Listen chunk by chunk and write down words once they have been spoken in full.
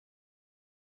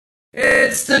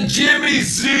It's the Jimmy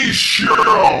Z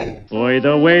Show! Boy,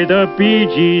 the way the Bee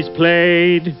Gees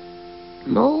played.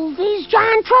 Movies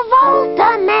John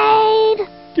Travolta made.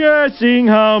 Guessing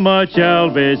how much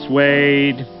Elvis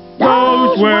weighed.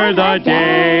 Those were the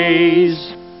days.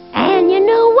 And you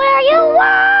knew where you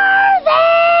were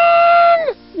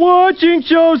then. Watching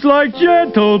shows like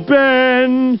Gentle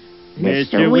Ben.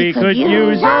 Mister, we could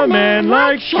use a man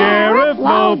like Sheriff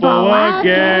Lobo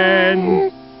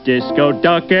again. Disco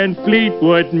Duck and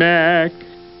Fleetwood Mac.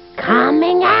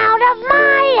 Coming out of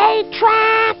my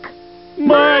 8-track.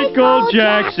 Michael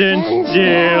Jackson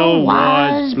still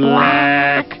was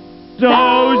black.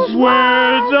 Those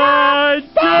were the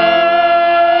days!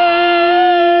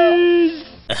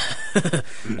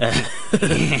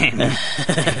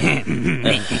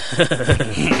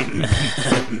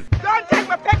 Don't take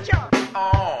my picture!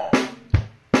 Oh.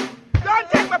 Don't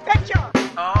take my picture!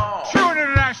 Oh. True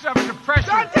international depression!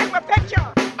 Don't take my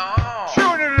picture! Oh.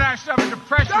 True international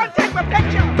depression! Don't take my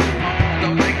picture!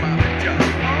 Don't take my picture!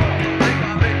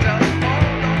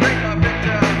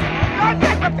 Don't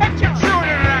take my picture! True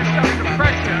international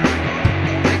depression!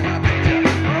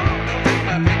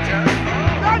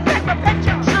 Don't take my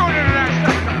picture! True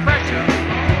international depression!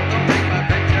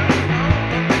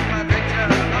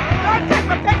 Don't take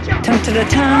my picture! Come to the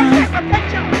town. Don't take my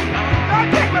picture!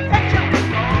 Don't take my picture!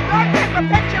 Don't take my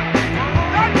picture!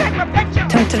 Don't take my picture!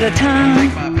 Come to the town. Don't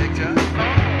take my picture! Don't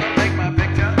take my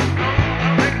picture!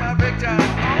 Don't take my picture!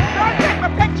 Don't take my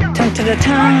picture! Come to the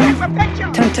town. Don't take my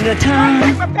picture! Come to the Don't town.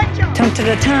 take my picture! Come to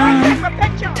the Don't town. take my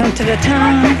picture! Come to the Don't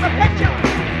town. take my picture!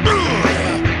 Don't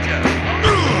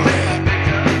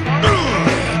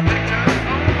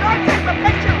take my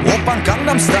picture! Oppan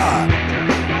Gangnam Style.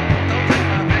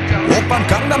 Oppan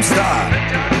Gangnam Style.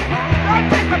 Don't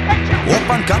take my picture!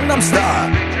 Oppan Gangnam Style.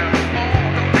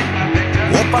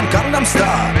 Oppan Gangnam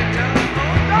Style.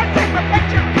 Don't take my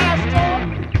picture!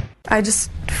 I just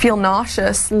feel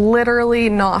nauseous, literally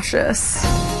nauseous.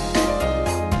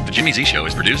 The Jimmy Z Show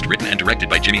is produced, written, and directed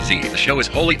by Jimmy Z. The show is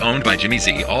wholly owned by Jimmy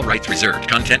Z, all rights reserved.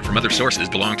 Content from other sources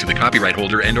belong to the copyright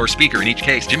holder and or speaker in each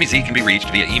case. Jimmy Z can be reached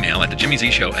via email at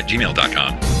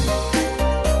thejimmyzshow@gmail.com.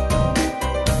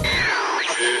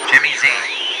 Jimmy Z,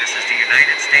 this is the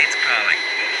United States calling.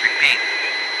 Repeat,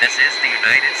 this is the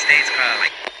United States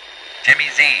calling. Jimmy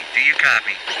Z, do you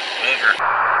copy? Over.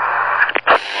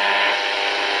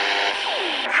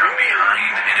 From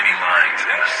behind enemy lines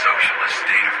in the socialist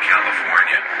state of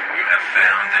California, you have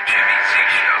found the Jimmy Z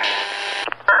Show.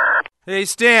 Hey,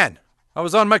 Stan. I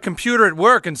was on my computer at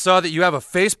work and saw that you have a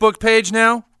Facebook page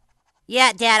now.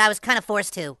 Yeah, Dad, I was kind of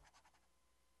forced to.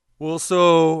 Well,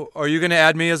 so are you going to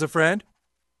add me as a friend?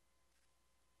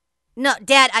 No,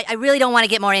 Dad, I really don't want to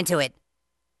get more into it.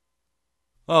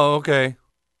 Oh, okay.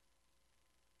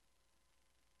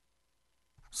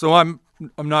 So I'm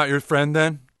not your friend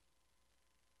then?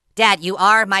 Dad, you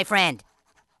are my friend.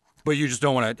 But you just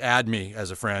don't want to add me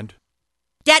as a friend.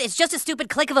 Dad, it's just a stupid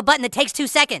click of a button that takes 2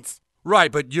 seconds.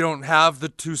 Right, but you don't have the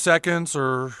 2 seconds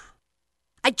or...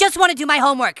 I just want to do my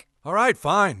homework. All right,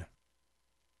 fine.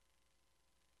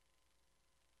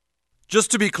 Just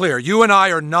to be clear, you and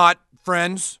I are not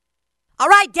friends? All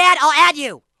right, Dad, I'll add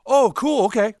you. Oh, cool,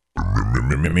 okay.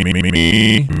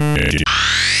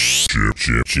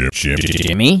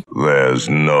 Jimmy? There's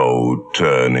no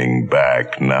turning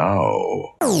back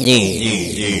now.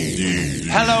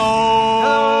 Hello.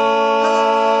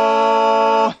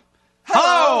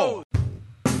 Hello.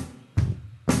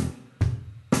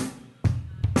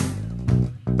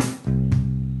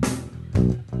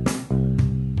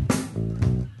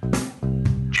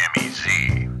 Jimmy Z.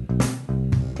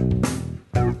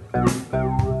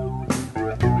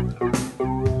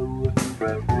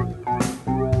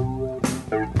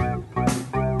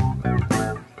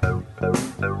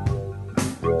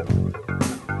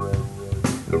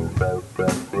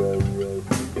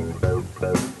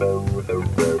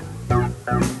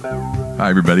 Hi,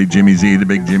 everybody. Jimmy Z, the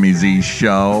Big Jimmy Z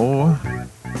Show.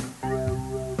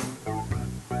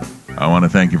 I want to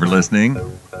thank you for listening.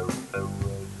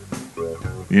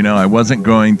 You know, I wasn't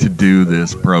going to do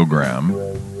this program.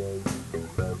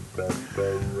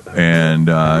 And,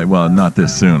 well, not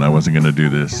this soon. I wasn't going to do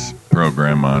this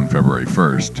program on February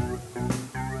 1st,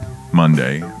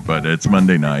 Monday. But it's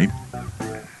Monday night.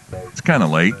 It's kind of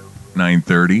late,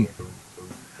 9:30.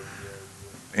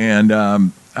 And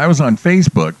I was on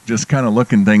Facebook just kind of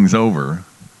looking things over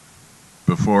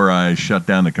before I shut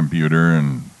down the computer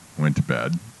and went to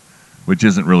bed, which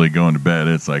isn't really going to bed.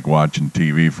 It's like watching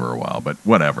TV for a while, but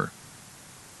whatever.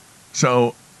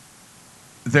 So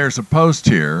there's a post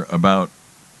here about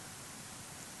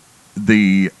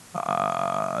the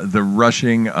the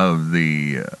rushing of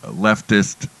the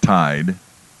leftist tide,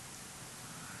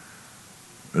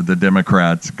 the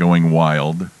Democrats going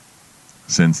wild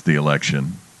since the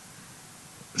election,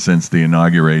 since the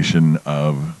inauguration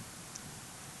of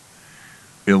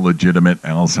illegitimate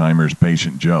Alzheimer's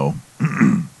patient Joe.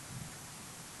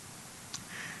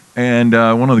 And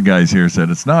one of the guys here said,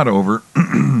 it's not over.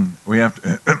 We have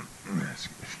to...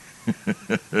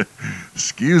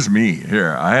 Excuse me.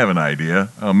 Here, I have an idea.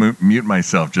 I'll mute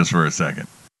myself just for a second.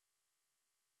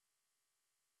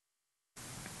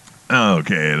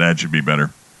 Okay, that should be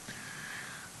better.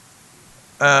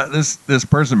 This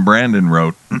person, Brandon,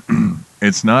 wrote,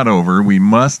 it's not over. We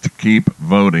must keep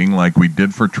voting like we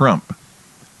did for Trump.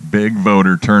 Big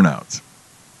voter turnouts.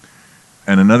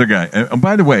 And another guy, and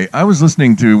by the way, I was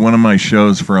listening to one of my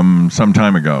shows from some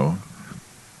time ago.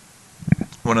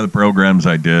 One of the programs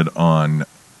I did on,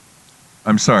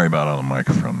 I'm sorry about all the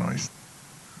microphone noise.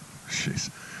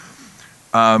 Jeez.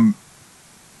 A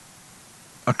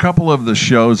couple of the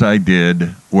shows I did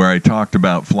where I talked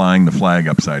about flying the flag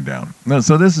upside down. No,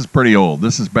 so this is pretty old.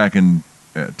 This is back in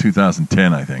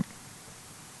 2010, I think.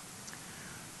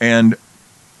 And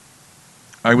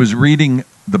I was reading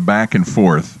the back and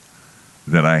forth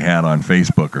that I had on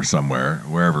Facebook or somewhere,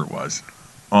 wherever it was,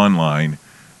 online.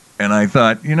 And I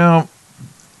thought, you know,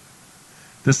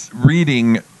 this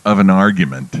reading of an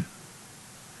argument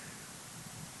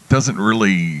doesn't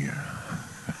really,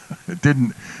 it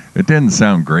didn't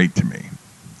sound great to me.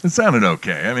 It sounded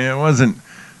okay. I mean,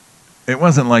 it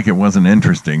wasn't like it wasn't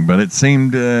interesting, but it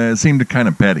seemed kind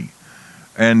of petty.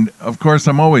 And of course,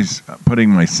 I'm always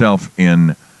putting myself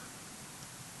in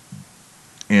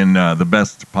the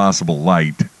best possible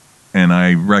light, and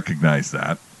I recognize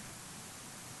that.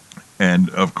 And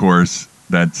of course,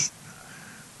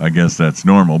 I guess that's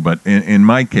normal. But in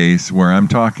my case, where I'm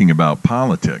talking about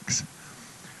politics,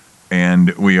 and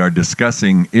we are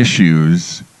discussing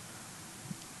issues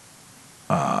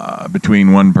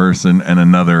between one person and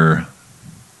another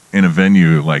in a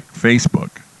venue like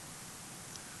Facebook,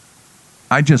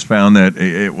 I just found that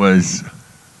it was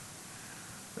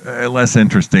less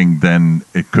interesting than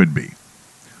it could be.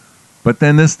 But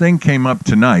then this thing came up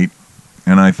tonight,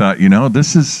 and I thought, you know,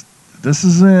 this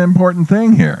is an important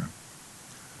thing here.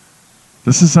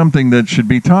 This is something that should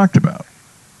be talked about.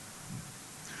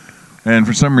 And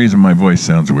for some reason, my voice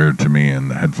sounds weird to me in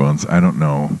the headphones. I don't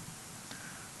know.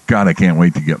 God, I can't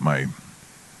wait to get my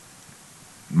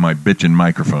bitchin'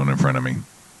 microphone in front of me.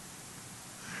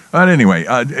 But anyway,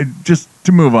 just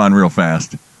to move on real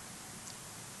fast,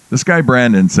 this guy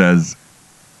Brandon says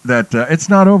that it's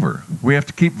not over. We have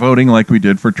to keep voting like we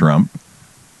did for Trump.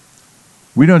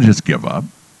 We don't just give up.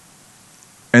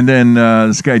 And then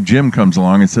this guy Jim comes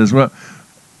along and says, well,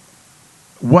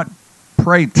 what,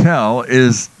 pray tell,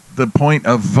 is the point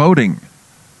of voting?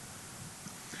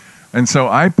 And so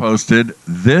I posted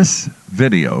this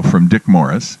video from Dick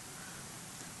Morris,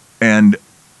 and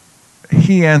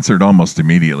he answered almost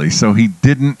immediately, so he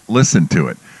didn't listen to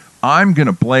it. I'm going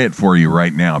to play it for you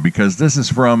right now because this is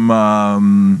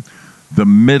from the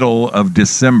middle of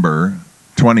December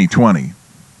 2020.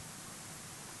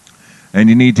 And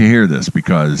you need to hear this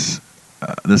because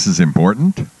this is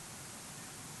important.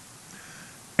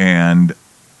 And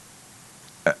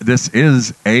this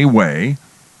is a way.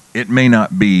 It may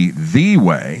not be the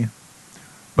way,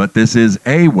 but this is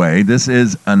a way. This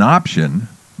is an option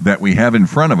that we have in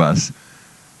front of us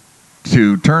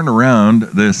to turn around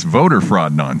this voter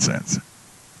fraud nonsense.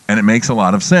 And it makes a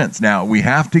lot of sense. Now, we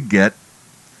have to get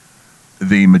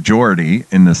the majority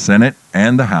in the Senate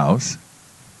and the House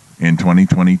in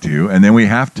 2022, and then we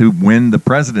have to win the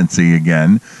presidency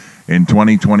again in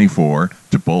 2024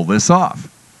 to pull this off.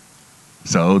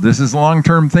 So this is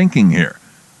long-term thinking here,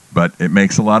 but it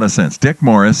makes a lot of sense. Dick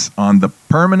Morris on the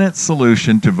permanent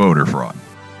solution to voter fraud.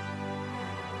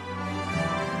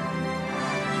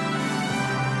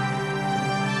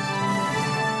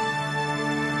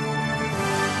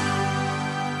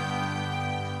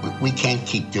 We can't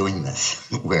keep doing this,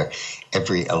 where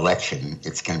every election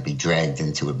it's going to be dragged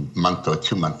into a month or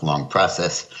 2 month long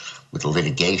process with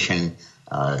litigation,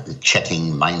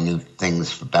 checking minute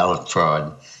things for ballot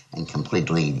fraud, and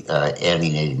completely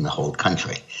alienating the whole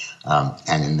country.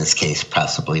 And in this case,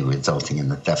 possibly resulting in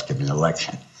the theft of an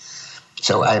election.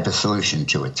 So I have a solution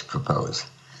to it to propose.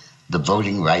 The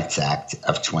Voting Rights Act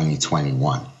of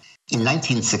 2021. In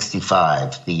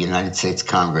 1965, the United States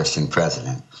Congress and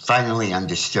President finally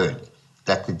understood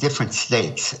that the different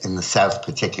states, in the South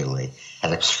particularly,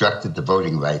 had obstructed the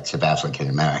voting rights of African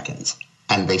Americans.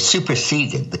 And they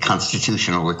superseded the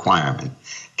constitutional requirement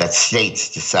that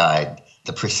states decide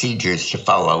the procedures to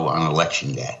follow on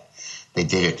Election Day. They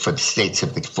did it for the states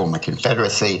of the former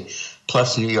Confederacy,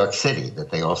 plus New York City, that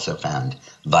they also found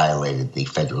violated the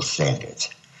federal standards.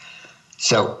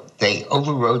 So they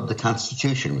overrode the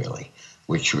Constitution, really,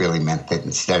 which really meant that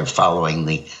instead of following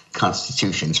the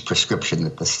Constitution's prescription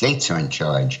that the states are in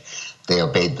charge, they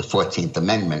obeyed the 14th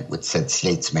Amendment, which said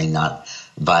states may not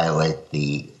violate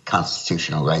the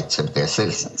constitutional rights of their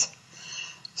citizens.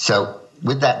 So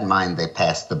with that in mind, they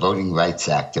passed the Voting Rights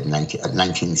Act of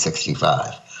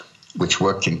 1965, which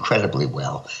worked incredibly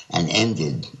well and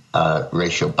ended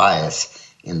racial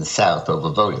bias in the South over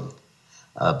voting.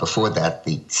 Before that,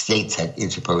 the states had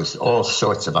interposed all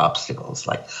sorts of obstacles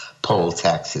like poll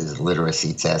taxes,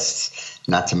 literacy tests,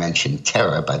 not to mention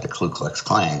terror by the Ku Klux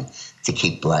Klan to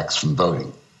keep blacks from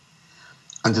voting.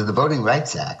 Under the Voting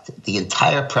Rights Act, the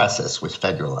entire process was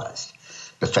federalized.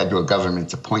 The federal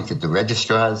government appointed the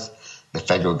registrars, the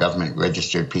federal government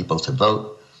registered people to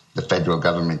vote, the federal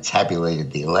government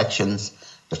tabulated the elections,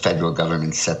 the federal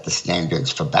government set the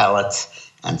standards for ballots,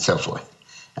 and so forth.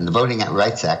 And the Voting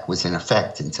Rights Act was in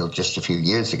effect until just a few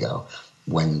years ago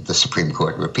when the Supreme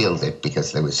Court repealed it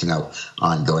because there was no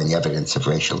ongoing evidence of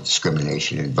racial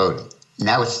discrimination in voting.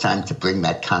 Now it's time to bring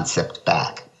that concept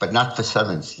back, but not for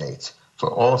southern states, for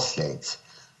all states,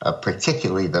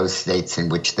 particularly those states in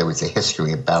which there was a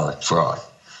history of ballot fraud.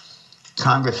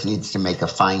 Congress needs to make a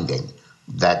finding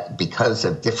that because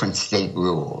of different state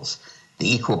rules,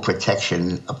 the equal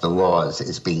protection of the laws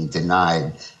is being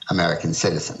denied American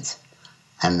citizens.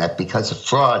 And that because of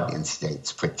fraud in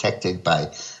states protected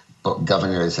by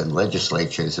governors and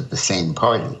legislatures of the same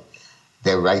party,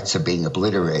 their rights are being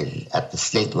obliterated at the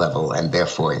state level and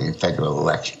therefore in federal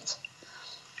elections.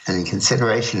 And in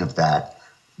consideration of that,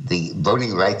 the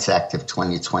Voting Rights Act of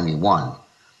 2021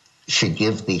 should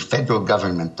give the federal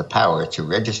government the power to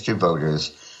register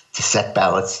voters, to set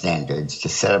ballot standards, to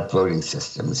set up voting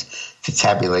systems, to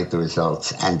tabulate the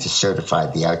results, and to certify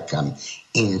the outcome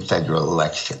in federal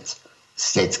elections.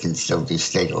 States can still do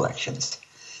state elections.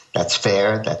 That's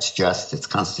fair, that's just, it's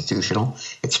constitutional,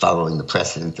 it's following the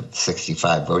precedent of the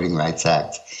 65 Voting Rights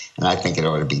Act, and I think it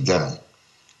ought to be done.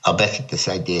 I'll bet that this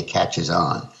idea catches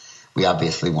on. We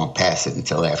obviously won't pass it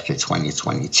until after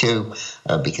 2022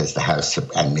 because the House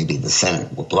and maybe the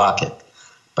Senate will block it.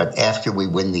 But after we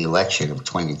win the election of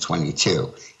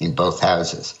 2022 in both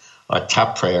houses, our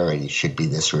top priority should be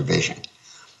this revision.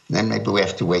 And then maybe we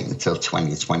have to wait until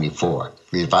 2024.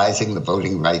 Revising the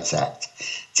Voting Rights Act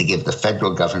to give the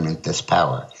federal government this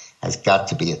power has got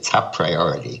to be a top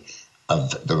priority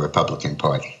of the Republican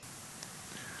Party.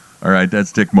 All right,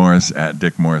 that's Dick Morris at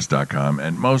dickmorris.com.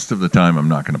 And most of the time, I'm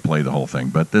not going to play the whole thing,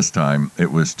 but this time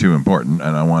it was too important,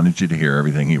 and I wanted you to hear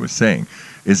everything he was saying.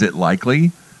 Is it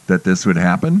likely that this would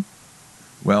happen?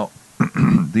 Well,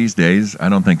 these days, I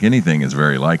don't think anything is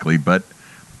very likely, but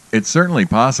it's certainly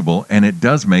possible, and it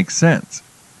does make sense.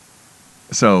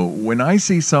 So when I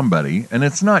see somebody, and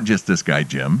it's not just this guy,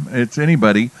 Jim, it's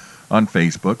anybody on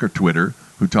Facebook or Twitter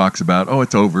who talks about, oh,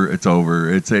 it's over,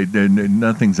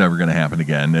 nothing's ever going to happen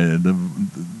again.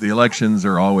 The elections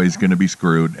are always going to be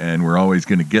screwed, and we're always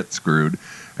going to get screwed.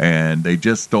 And they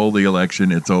just stole the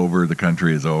election. It's over. The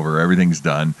country is over. Everything's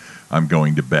done. I'm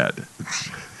going to bed.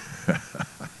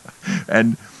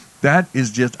 And that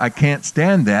is just, I can't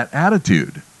stand that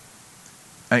attitude.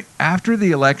 After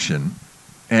the election,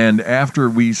 and after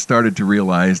we started to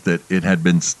realize that it had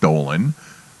been stolen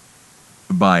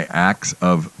by acts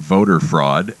of voter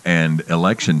fraud and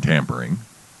election tampering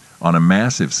on a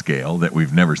massive scale that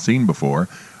we've never seen before,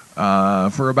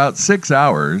 for about 6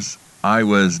 hours, I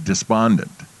was despondent.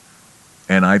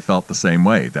 And I felt the same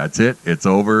way. That's it. It's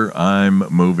over. I'm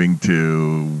moving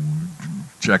to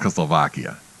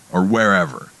Czechoslovakia or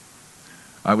wherever.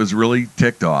 I was really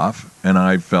ticked off, and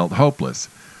I felt hopeless.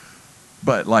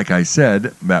 But like I said,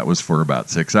 that was for about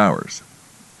 6 hours.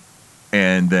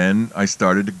 And then I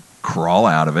started to crawl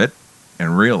out of it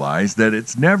and realize that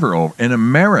it's never over. In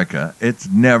America, it's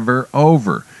never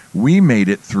over. We made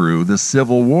it through the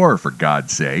Civil War, for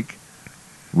God's sake.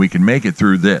 We can make it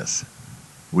through this.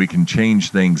 We can change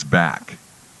things back.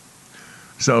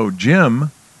 So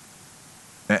Jim,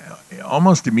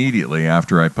 almost immediately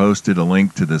after I posted a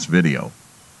link to this video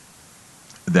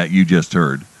that you just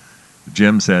heard,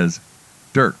 Jim says,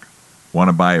 Dirk, want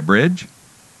to buy a bridge?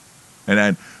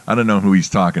 And I don't know who he's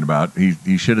talking about.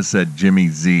 He should have said Jimmy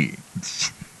Z.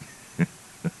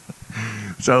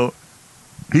 So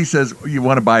he says, you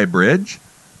want to buy a bridge?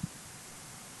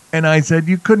 And I said,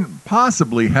 you couldn't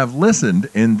possibly have listened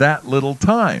in that little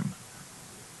time.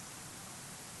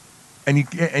 And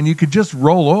you could just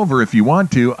roll over if you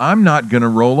want to. I'm not going to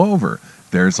roll over.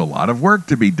 There's a lot of work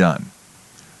to be done.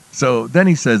 So then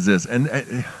he says this,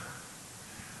 and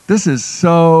This is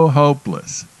so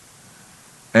hopeless.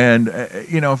 And,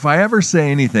 if I ever say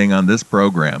anything on this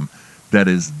program that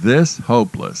is this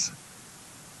hopeless,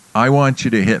 I want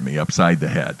you to hit me upside the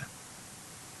head.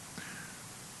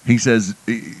 He says,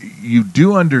 you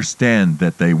do understand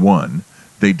that they won.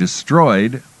 They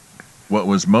destroyed what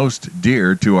was most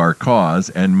dear to our cause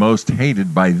and most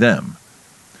hated by them.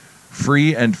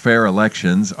 Free and fair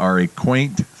elections are a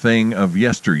quaint thing of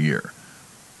yesteryear.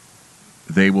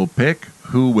 They will pick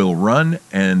who will run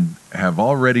and have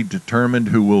already determined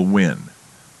who will win.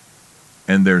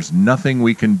 And there's nothing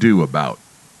we can do about.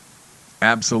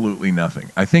 Absolutely nothing.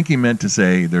 I think he meant to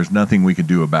say there's nothing we can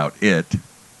do about it.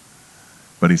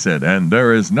 But he said, and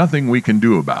there is nothing we can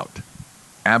do about.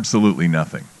 Absolutely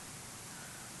nothing.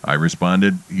 I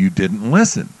responded, you didn't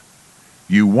listen.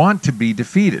 You want to be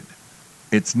defeated.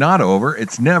 It's not over.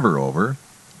 It's never over.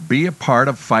 Be a part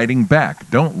of fighting back.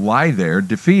 Don't lie there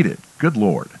defeated. Good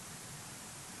Lord.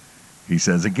 He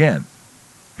says again,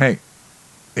 hey,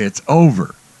 it's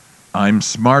over. I'm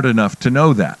smart enough to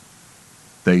know that.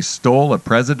 They stole a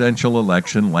presidential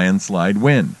election landslide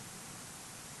win.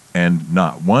 And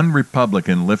not one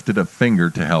Republican lifted a finger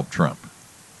to help Trump,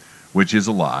 which is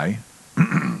a lie.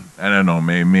 I don't know,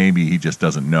 maybe he just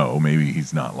doesn't know. Maybe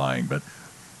he's not lying. But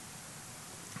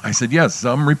I said, yes,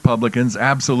 some Republicans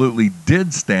absolutely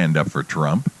did stand up for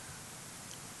Trump.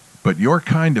 But your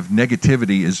kind of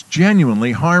negativity is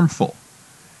genuinely harmful.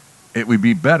 It would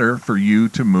be better for you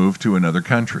to move to another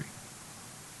country.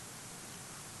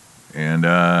 And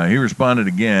he responded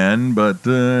again, but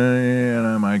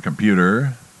my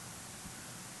computer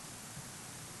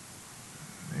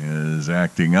is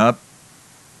acting up.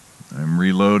 I'm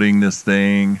reloading this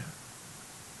thing.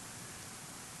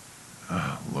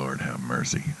 Oh, Lord have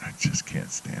mercy. I just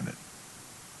can't stand it.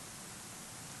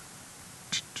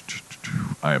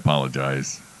 I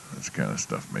apologize. This kind of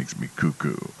stuff makes me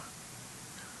cuckoo.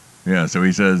 Yeah, so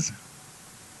he says,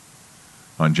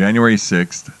 on January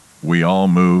 6th, we all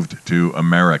moved to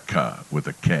America with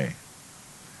a K.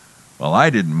 Well, I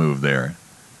didn't move there.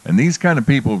 And these kind of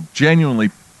people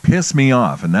genuinely piss me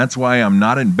off. And that's why I'm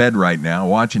not in bed right now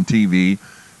watching TV,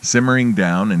 simmering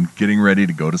down and getting ready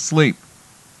to go to sleep.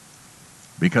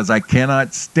 Because I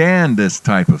cannot stand this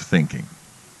type of thinking.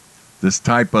 This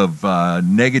type of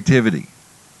negativity.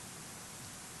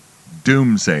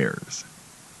 Doomsayers.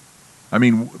 I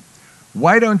mean,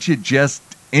 why don't you just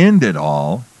end it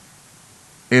all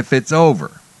if it's over?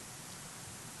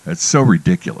 It's so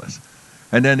ridiculous.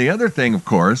 And then the other thing, of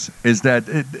course, is that,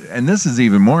 and this is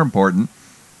even more important,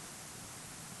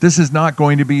 this is not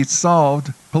going to be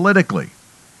solved politically.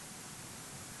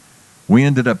 We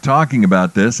ended up talking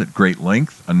about this at great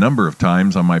length a number of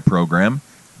times on my program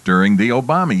during the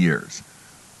Obama years.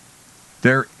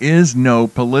 There is no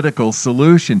political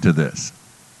solution to this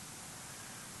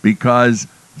because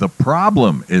the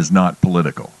problem is not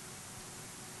political.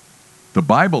 The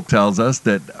Bible tells us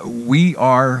that we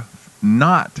are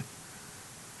not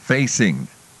facing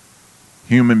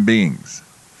human beings,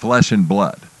 flesh and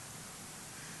blood.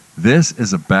 This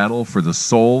is a battle for the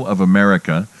soul of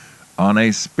America on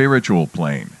a spiritual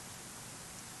plane.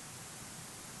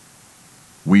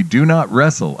 We do not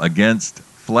wrestle against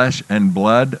flesh and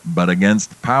blood, but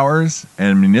against powers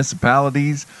and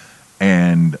municipalities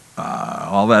and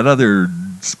all that other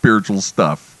spiritual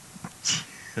stuff.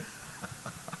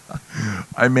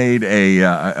 I made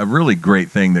a really great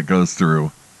thing that goes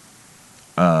through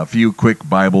a few quick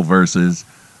Bible verses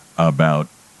about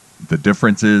the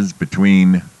differences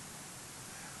between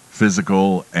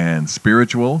physical and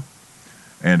spiritual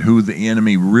and who the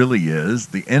enemy really is.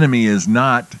 The enemy is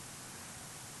not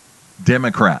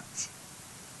Democrats.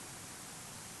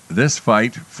 This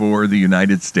fight for the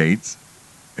United States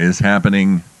is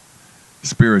happening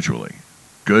spiritually.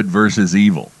 Good versus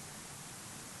evil.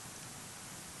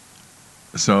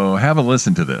 So have a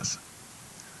listen to this.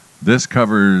 This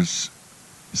covers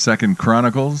 2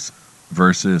 Chronicles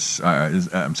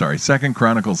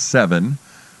 7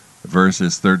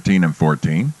 verses 13 and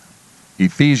 14,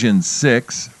 Ephesians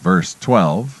 6 verse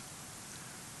 12,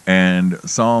 and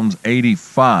Psalms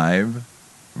 85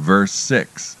 verse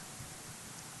 6.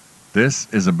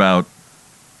 This is about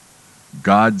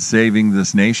God saving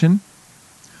this nation.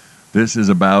 This is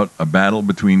about a battle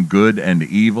between good and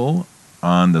evil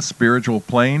on the spiritual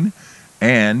plane,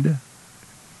 and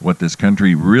what this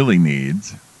country really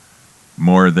needs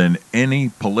more than any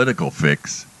political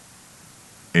fix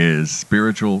is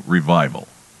spiritual revival.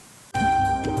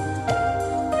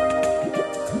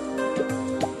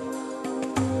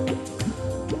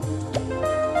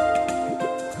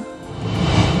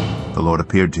 The Lord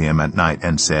appeared to him at night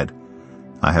and said,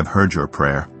 I have heard your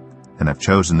prayer and have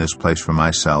chosen this place for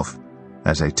myself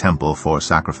as a temple for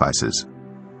sacrifices.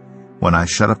 When I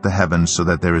shut up the heavens so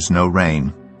that there is no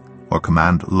rain, or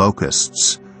command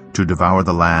locusts to devour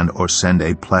the land, or send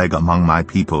a plague among my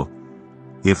people,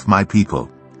 if my people,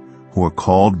 who are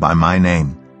called by my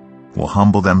name, will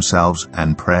humble themselves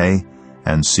and pray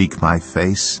and seek my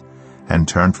face and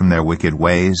turn from their wicked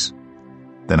ways,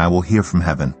 then I will hear from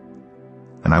heaven,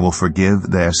 and I will forgive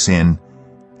their sin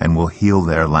and will heal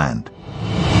their land.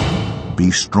 Be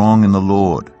strong in the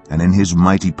Lord and in his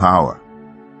mighty power.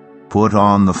 Put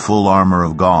on the full armor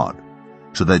of God,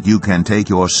 so that you can take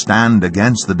your stand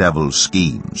against the devil's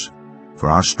schemes. For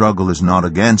our struggle is not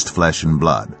against flesh and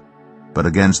blood, but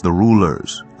against the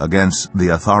rulers, against the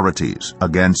authorities,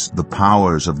 against the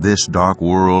powers of this dark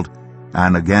world,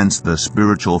 and against the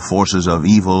spiritual forces of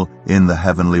evil in the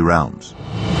heavenly realms.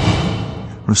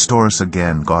 Restore us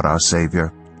again, God our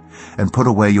Savior, and put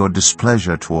away your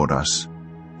displeasure toward us.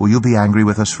 Will you be angry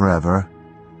with us forever?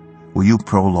 Will you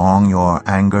prolong your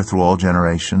anger through all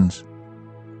generations?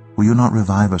 Will you not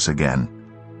revive us again,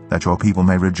 that your people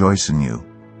may rejoice in you?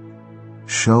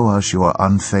 Show us your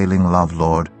unfailing love,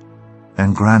 Lord,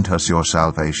 and grant us your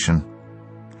salvation.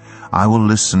 I will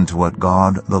listen to what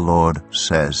God the Lord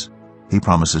says. He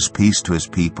promises peace to his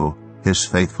people, his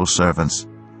faithful servants.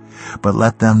 But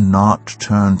let them not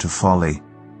turn to folly.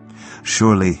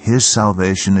 Surely his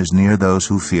salvation is near those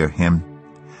who fear him,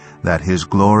 that his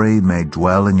glory may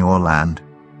dwell in your land.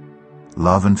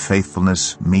 Love and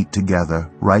faithfulness meet together.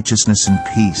 Righteousness and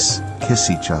peace kiss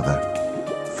each other.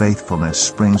 Faithfulness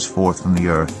springs forth from the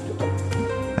earth,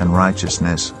 and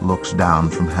righteousness looks down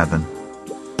from heaven.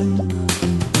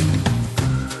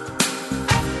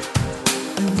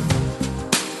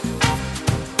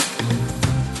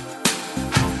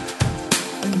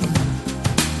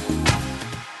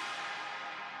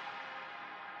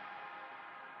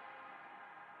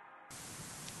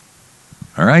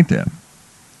 All right, then.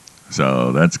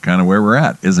 So that's kind of where we're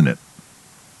at, isn't it?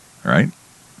 All right?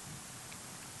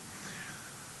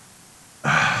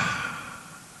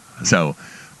 So,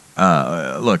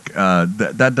 look,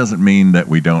 that doesn't mean that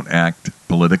we don't act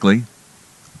politically.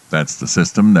 That's the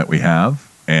system that we have.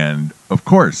 And, of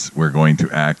course, we're going to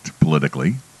act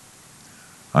politically.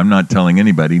 I'm not telling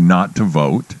anybody not to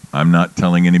vote. I'm not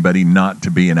telling anybody not to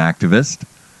be an activist.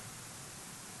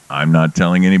 I'm not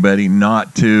telling anybody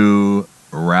not to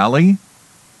rally.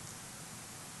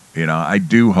 You know, I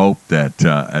do hope that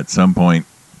at some point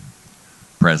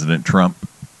President Trump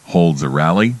holds a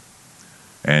rally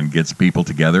and gets people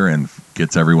together and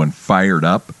gets everyone fired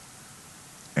up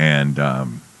and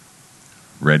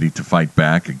ready to fight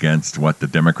back against what the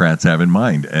Democrats have in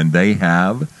mind. And they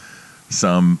have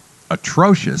some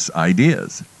atrocious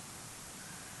ideas.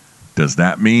 Does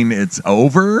that mean it's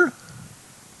over?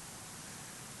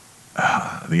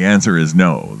 The answer is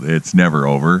no. It's never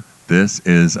over. This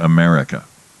is America.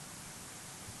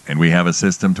 And we have a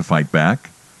system to fight back.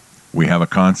 We have a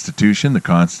constitution.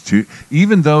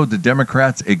 Even though the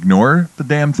Democrats ignore the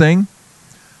damn thing,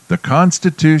 the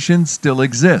Constitution still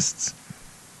exists.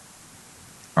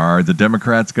 Are the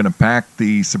Democrats going to pack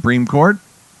the Supreme Court?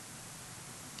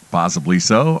 Possibly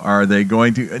so. Are they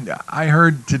going to? I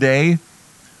heard today,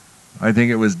 I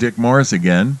think it was Dick Morris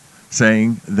again,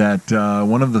 saying that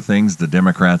one of the things the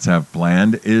Democrats have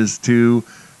planned is to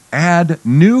add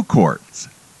new courts.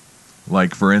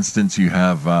 Like, for instance, you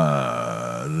have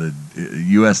the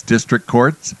U.S. district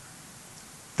courts.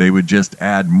 They would just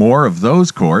add more of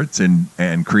those courts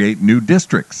and create new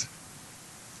districts.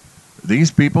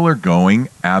 These people are going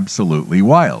absolutely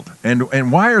wild.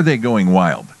 And why are they going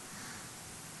wild?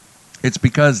 It's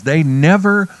because they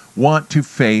never want to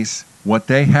face what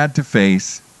they had to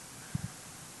face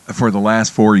for the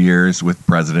last 4 years with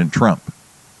President Trump.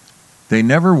 They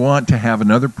never want to have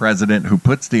another president who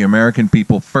puts the American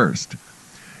people first.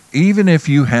 Even if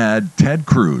you had Ted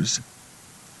Cruz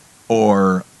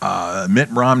or Mitt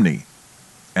Romney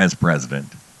as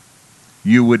president,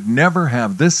 you would never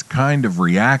have this kind of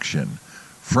reaction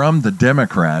from the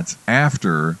Democrats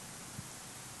after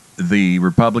the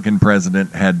Republican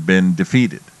president had been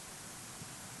defeated.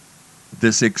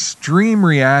 This extreme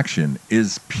reaction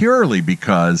is purely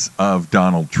because of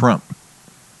Donald Trump.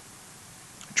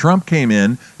 Trump came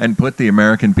in and put the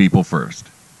American people first.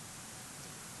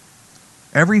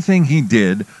 Everything he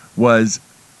did was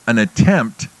an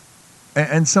attempt,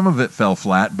 and some of it fell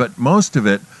flat, but most of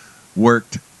it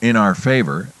worked in our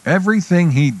favor.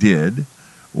 Everything he did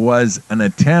was an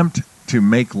attempt to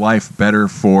make life better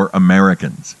for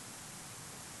Americans.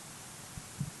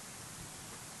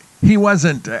 He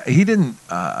didn't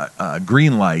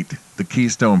greenlight the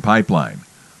Keystone Pipeline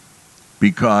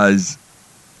because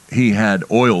he had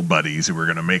oil buddies who were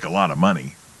going to make a lot of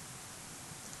money.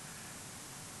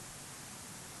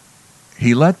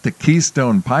 He let the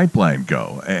Keystone Pipeline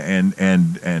go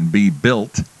and be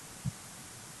built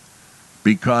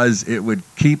because it would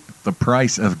keep the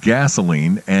price of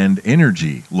gasoline and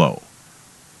energy low.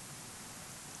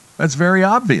 That's very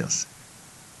obvious.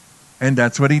 And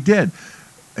that's what he did.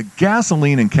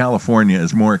 Gasoline in California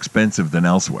is more expensive than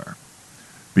elsewhere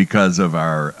because of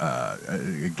our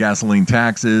gasoline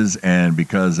taxes and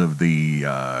because of the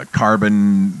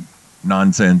carbon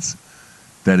nonsense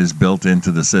that is built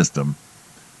into the system.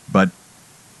 But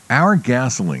our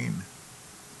gasoline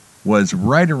was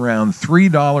right around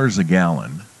 $3 a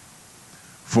gallon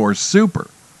for super.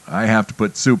 I have to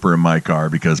put super in my car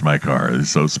because my car is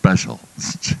so special.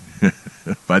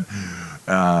 But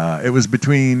it was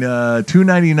between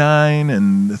 $2.99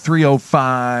 and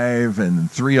 $3.05 and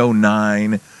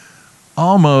 $3.09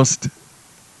 almost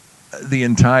the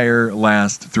entire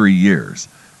last 3 years.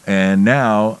 And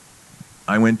now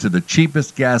I went to the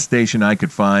cheapest gas station I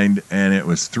could find, and it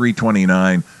was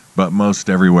 $3.29. But most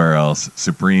everywhere else,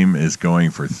 Supreme is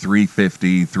going for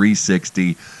 $3.50,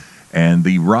 $3.60. And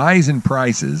the rise in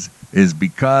prices is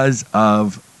because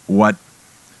of what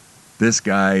this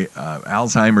guy,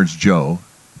 Alzheimer's Joe,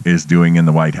 is doing in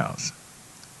the White House.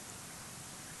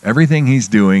 Everything he's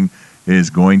doing is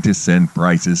going to send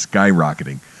prices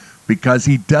skyrocketing because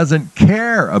he doesn't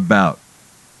care about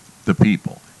the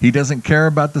people. He doesn't care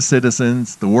about the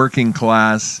citizens, the working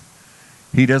class.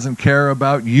 He doesn't care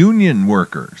about union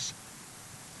workers.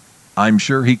 I'm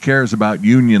sure he cares about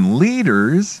union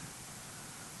leaders,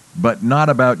 but not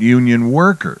about union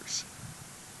workers.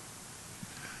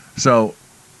 So,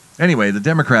 anyway, the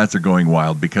Democrats are going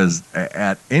wild because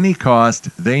at any cost,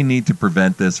 they need to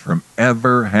prevent this from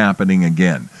ever happening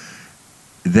again.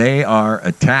 They are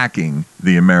attacking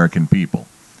the American people.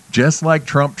 Just like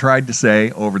Trump tried to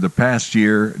say over the past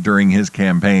year during his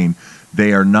campaign,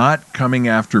 they are not coming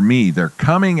after me. They're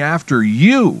coming after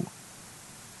you.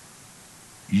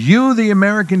 You, the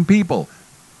American people.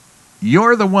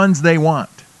 You're the ones they want.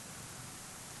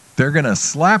 They're going to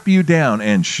slap you down,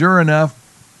 and sure enough,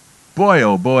 boy,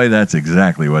 oh boy, that's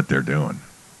exactly what they're doing.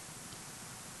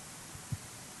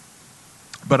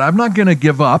 But I'm not going to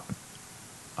give up.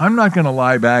 I'm not going to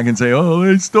lie back and say, oh,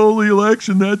 they stole the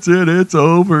election, that's it, it's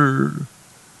over.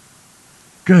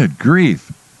 Good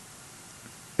grief.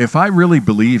 If I really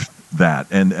believed that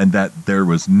and that there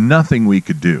was nothing we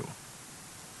could do,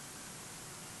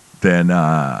 then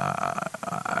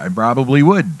I probably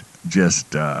would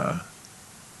just,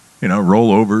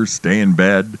 roll over, stay in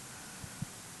bed,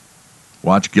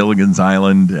 watch Gilligan's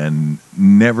Island, and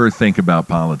never think about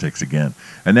politics again.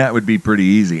 And that would be pretty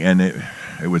easy, and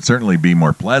it would certainly be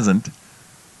more pleasant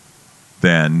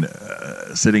than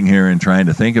sitting here and trying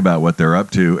to think about what they're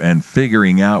up to and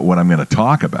figuring out what I'm going to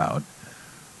talk about.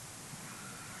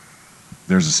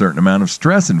 There's a certain amount of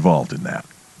stress involved in that.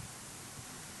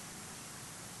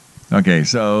 Okay,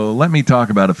 so let me talk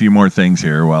about a few more things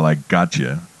here while I got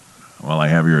you, while I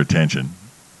have your attention.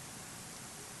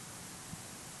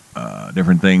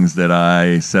 Different things that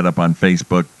I set up on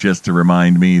Facebook just to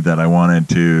remind me that I wanted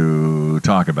to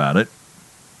talk about it.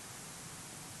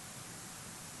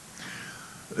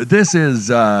 This is,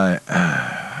 there's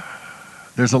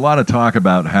a lot of talk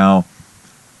about how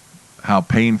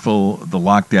painful the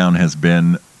lockdown has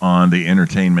been on the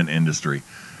entertainment industry.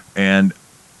 And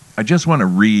I just want to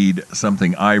read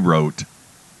something I wrote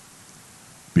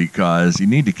because you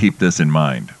need to keep this in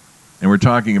mind. And we're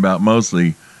talking about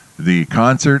mostly the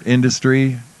concert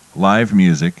industry, live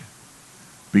music,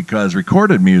 because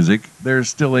recorded music, they're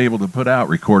still able to put out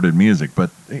recorded music,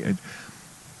 but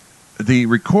the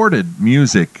recorded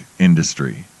music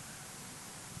industry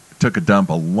took a dump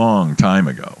a long time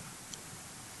ago.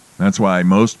 That's why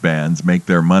most bands make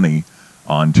their money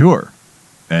on tour.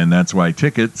 And that's why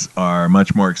tickets are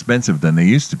much more expensive than they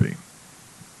used to be.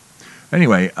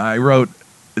 Anyway, I wrote,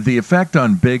 the effect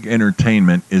on big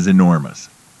entertainment is enormous.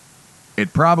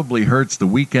 It probably hurts the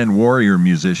weekend warrior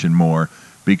musician more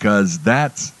because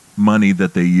that's money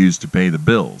that they use to pay the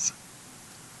bills.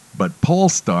 But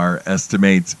Pollstar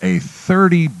estimates a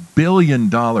 $30 billion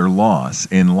loss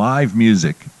in live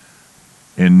music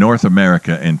in North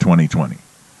America in 2020.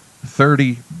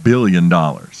 $30 billion.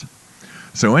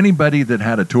 So anybody that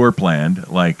had a tour planned,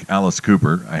 like Alice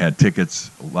Cooper, I had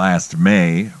tickets last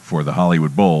May for the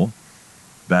Hollywood Bowl,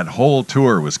 that whole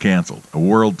tour was canceled, a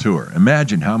world tour.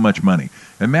 Imagine how much money.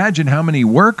 Imagine how many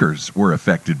workers were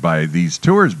affected by these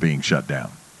tours being shut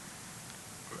down.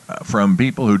 From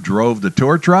people who drove the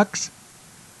tour trucks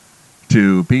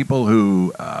to people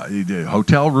who,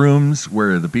 hotel rooms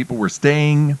where the people were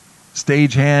staying,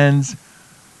 stagehands.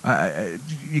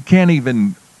 You can't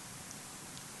even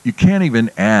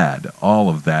add all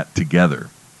of that together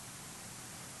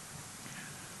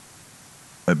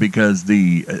because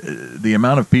the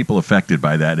amount of people affected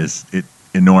by that is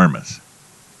enormous.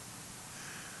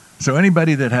 So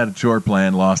anybody that had a tour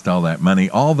plan lost all that money.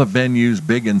 All the venues,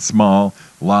 big and small,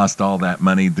 lost all that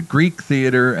money. The Greek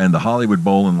Theater and the Hollywood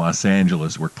Bowl in Los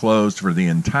Angeles were closed for the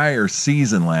entire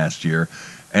season last year,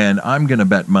 and I'm going to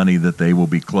bet money that they will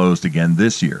be closed again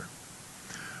this year.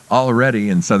 Already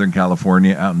in Southern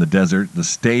California, out in the desert, the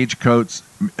Stagecoach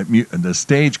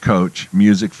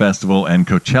Music Festival and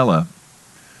Coachella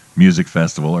Music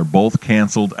Festival are both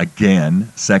canceled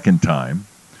again, second time.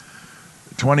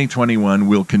 2021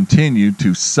 will continue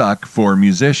to suck for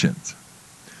musicians.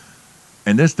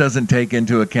 And this doesn't take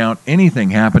into account anything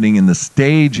happening in the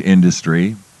stage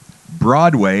industry.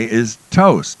 Broadway is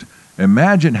toast.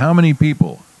 Imagine how many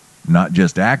people, not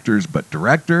just actors, but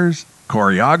directors,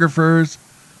 choreographers,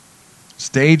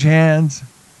 stagehands,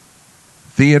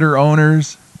 theater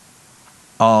owners,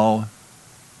 all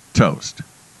toast.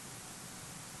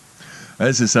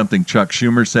 This is something Chuck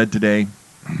Schumer said today.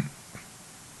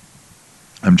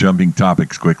 I'm jumping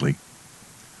topics quickly.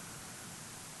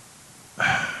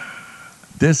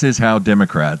 This is how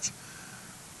Democrats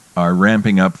are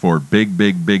ramping up for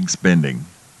big spending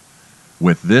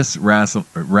with this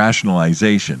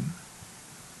rationalization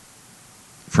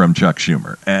from Chuck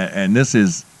Schumer. And this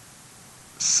is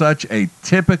such a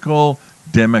typical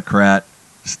Democrat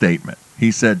statement.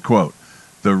 He said, quote,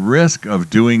 "The risk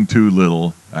of doing too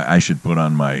little," I should put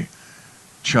on my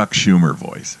Chuck Schumer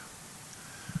voice.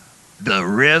 "The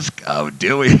risk of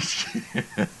doing..."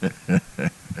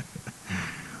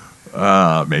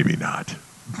 Maybe not.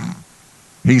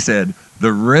 He said,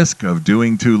 "The risk of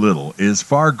doing too little is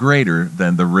far greater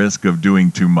than the risk of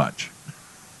doing too much."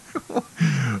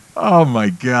 Oh my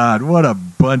God, what a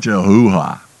bunch of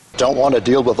hoo-ha. Don't want to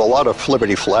deal with a lot of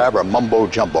flippity-flab or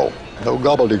mumbo-jumbo. No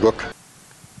gobbledygook.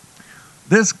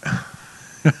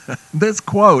 This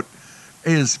quote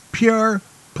is pure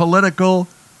political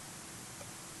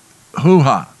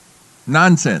hoo-ha,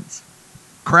 nonsense,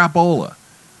 crapola.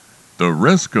 The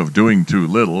risk of doing too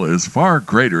little is far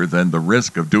greater than the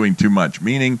risk of doing too much,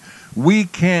 meaning we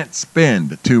can't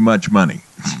spend too much money.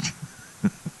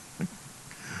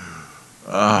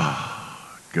 Oh,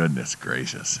 goodness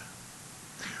gracious.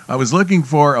 I was looking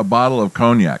for a bottle of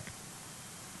cognac.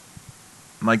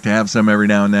 I like to have some every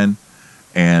now and then.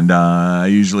 And I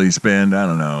usually spend, I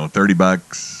don't know,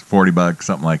 $30, $40,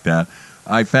 something like that.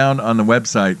 I found on the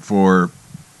website for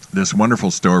this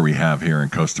wonderful store we have here in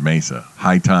Costa Mesa,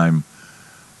 High Time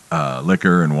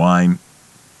Liquor and Wine,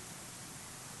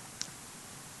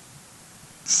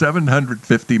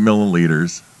 750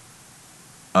 milliliters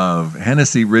of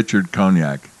Hennessy Richard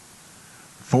Cognac,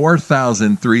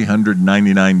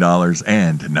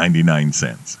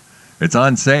 $4,399.99. It's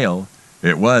on sale.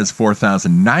 It was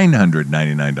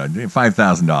 $4,999,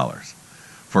 $5,000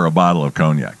 for a bottle of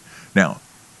cognac. Now,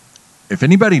 if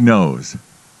anybody knows,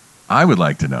 I would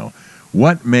like to know,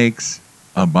 what makes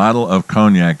a bottle of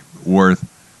cognac worth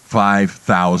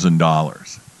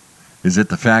 $5,000? Is it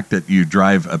the fact that you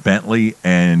drive a Bentley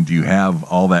and you have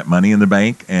all that money in the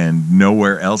bank and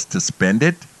nowhere else to spend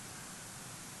it?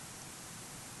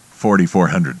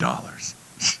 $4,400.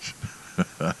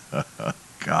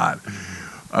 God.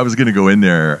 I was going to go in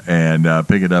there and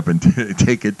pick it up and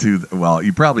take it to, well,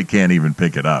 you probably can't even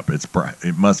pick it up.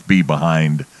 It must be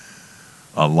behind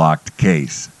a locked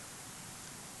case.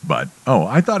 But,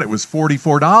 I thought it was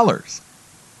 $44.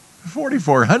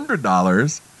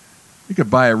 $4,400? You could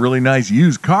buy a really nice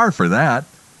used car for that.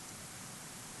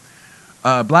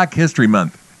 Black History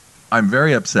Month. I'm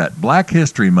very upset. Black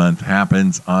History Month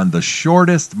happens on the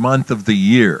shortest month of the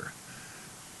year.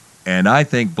 And I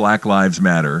think Black Lives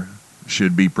Matter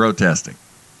should be protesting.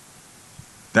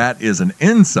 That is an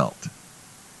insult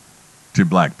to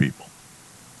black people.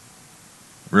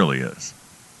 It really is.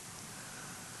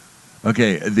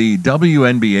 Okay, the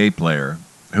WNBA player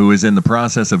who is in the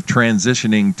process of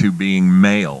transitioning to being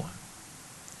male.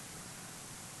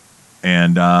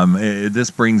 And this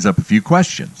brings up a few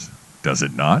questions, does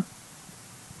it not?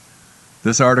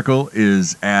 This article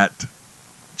is at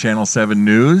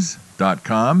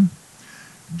channel7news.com.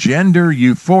 Gender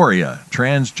euphoria.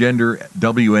 Transgender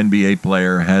WNBA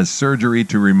player has surgery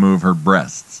to remove her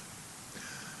breasts.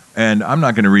 And I'm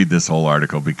not going to read this whole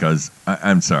article because,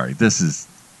 I'm sorry, this is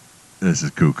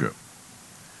cuckoo.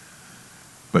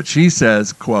 But she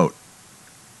says, quote,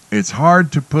 "It's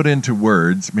hard to put into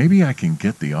words." Maybe I can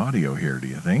get the audio here, do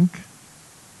you think?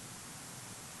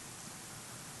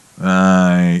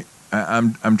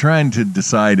 I'm trying to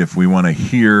decide if we want to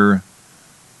hear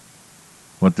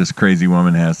what this crazy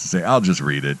woman has to say. I'll just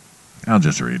read it.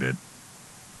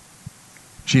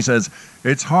 She says,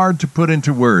 "It's hard to put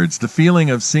into words the feeling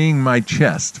of seeing my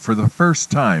chest for the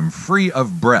first time free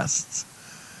of breasts.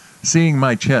 Seeing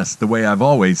my chest the way I've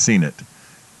always seen it,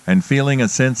 and feeling a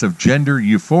sense of gender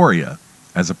euphoria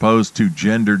as opposed to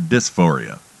gender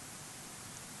dysphoria."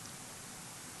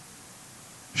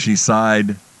 She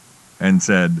sighed and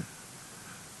said,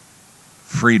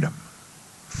 "Freedom.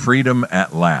 Freedom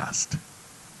at last."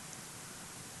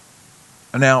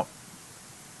 Now,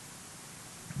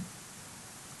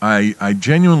 I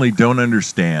genuinely don't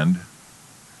understand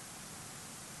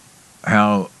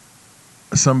how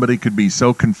somebody could be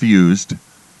so confused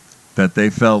that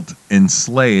they felt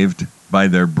enslaved by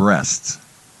their breasts.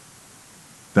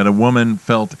 That a woman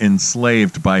felt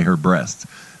enslaved by her breasts.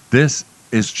 This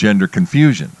is gender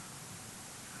confusion.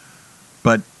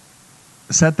 But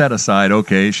set that aside.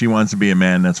 Okay, she wants to be a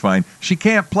man, that's fine. She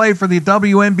can't play for the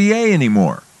WNBA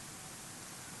anymore.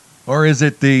 Or is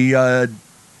it the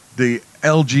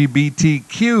LGBTQBA?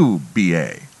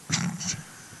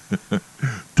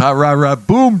 Tarara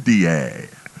boom DA.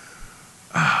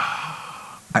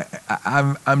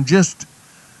 I'm just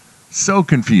so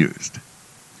confused.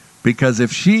 Because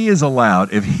if she is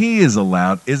allowed, if he is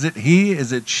allowed, is it he,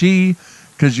 is it she?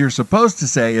 Because you're supposed to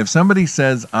say, if somebody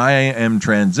says, I am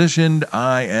transitioned,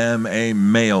 I am a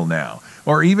male now.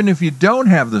 Or even if you don't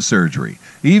have the surgery,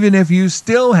 even if you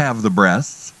still have the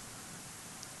breasts,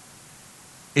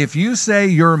 if you say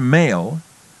you're male,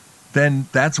 then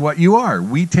that's what you are.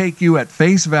 We take you at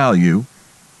face value.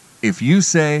 If you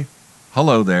say,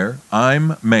 hello there,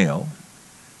 I'm male,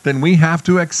 then we have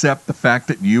to accept the fact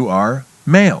that you are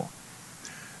male.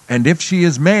 And if she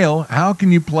is male, how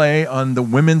can you play on the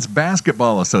Women's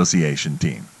Basketball Association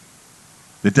team?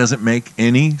 It doesn't make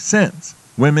any sense.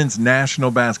 Women's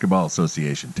National Basketball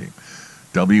Association team,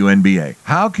 WNBA.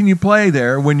 How can you play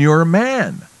there when you're a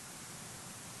man?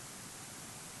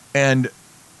 And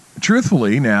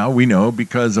truthfully, now we know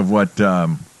because of what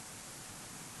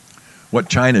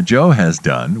China Joe has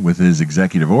done with his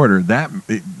executive order,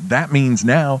 that means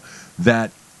now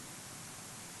that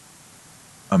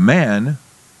a man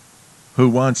who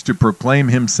wants to proclaim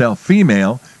himself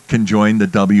female can join the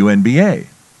WNBA.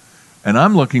 And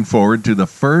I'm looking forward to the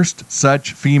first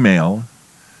such female,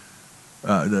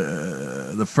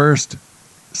 the first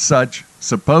such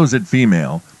supposed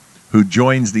female who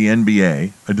joins the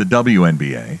NBA, the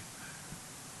WNBA.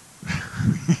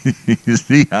 You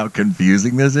see how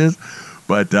confusing this is?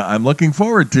 But I'm looking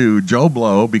forward to Joe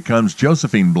Blow becomes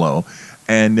Josephine Blow,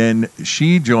 and then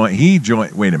he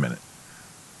joins, wait a minute.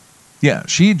 Yeah,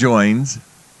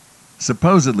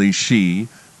 supposedly she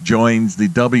joins the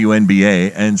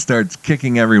WNBA and starts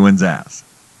kicking everyone's ass.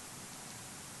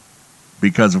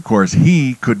 Because, of course,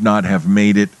 he could not have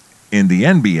made it in the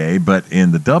NBA, but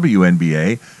in the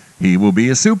WNBA, he will be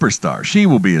a superstar. She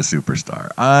will be a superstar.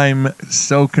 I'm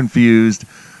so confused,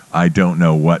 I don't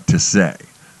know what to say.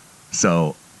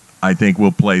 So I think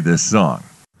we'll play this song.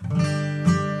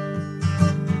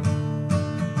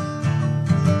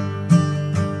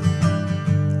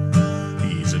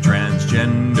 He's a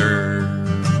transgender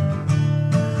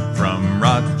from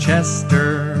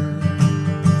Rochester,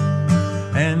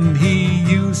 and he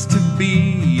used to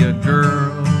be a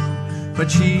girl,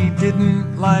 but she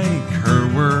didn't like her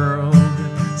world,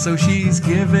 so she's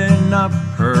given up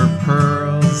her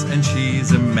pearls, and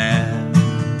she's a man,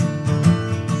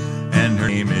 and her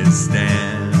name is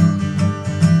Stan.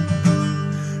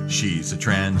 She's a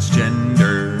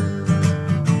transgender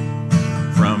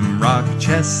from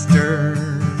Rochester,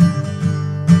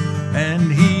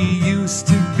 and he used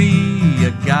to be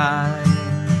a guy,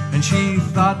 and she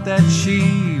thought that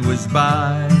she was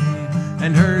bi,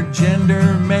 and her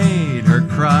gender made her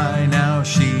cry. Now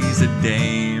she's a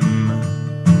dame,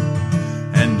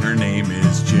 and her name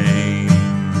is Jane.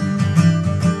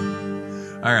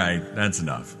 All right, that's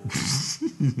enough.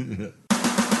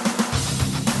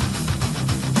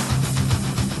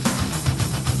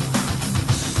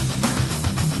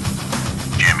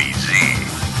 Jimmy Z.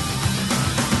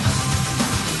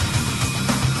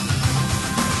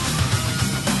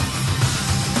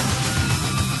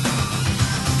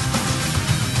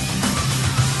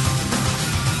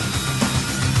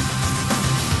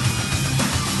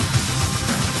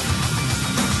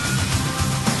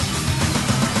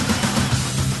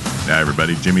 Hi,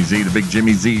 everybody. Jimmy Z, the Big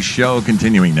Jimmy Z Show,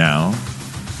 continuing now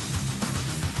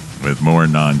with more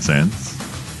nonsense,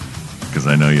 because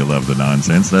I know you love the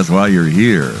nonsense. That's why you're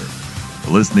here,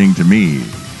 listening to me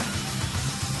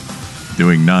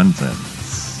doing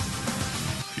nonsense.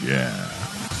 Yeah.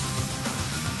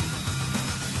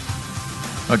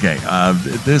 Okay,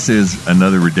 this is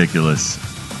another ridiculous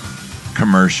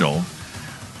commercial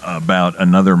about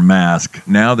another mask.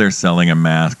 Now they're selling a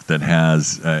mask that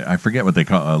has, I forget what they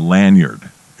call a lanyard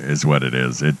is what it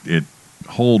is. It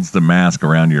holds the mask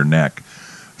around your neck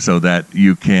so that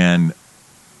you can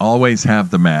always have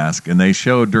the mask. And they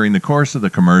show during the course of the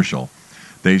commercial,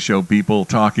 they show people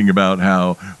talking about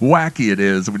how wacky it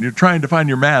is when you're trying to find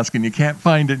your mask and you can't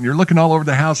find it, and you're looking all over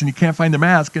the house and you can't find the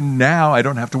mask. And now I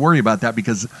don't have to worry about that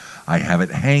because I have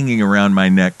it hanging around my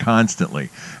neck constantly.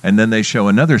 And then they show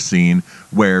another scene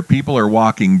where people are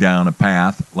walking down a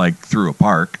path, like through a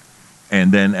park.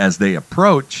 And then as they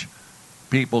approach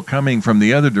people coming from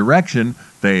the other direction,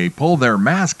 they pull their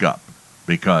mask up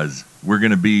because we're going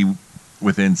to be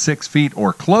within 6 feet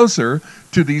or closer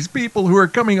to these people who are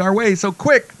coming our way. So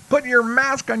quick, put your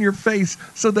mask on your face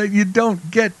so that you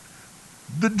don't get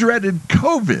the dreaded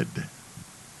COVID.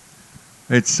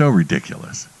 It's so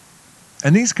ridiculous.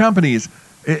 And these companies,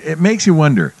 it makes you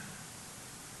wonder,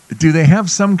 do they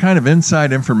have some kind of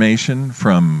inside information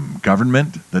from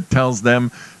government that tells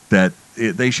them that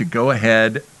they should go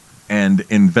ahead and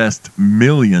invest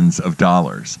millions of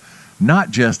dollars,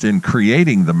 not just in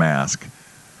creating the mask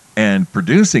and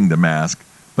producing the mask,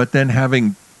 but then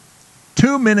having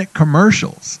 2-minute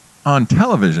commercials on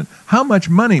television? How much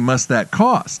money must that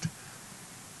cost?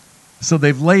 So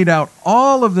they've laid out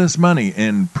all of this money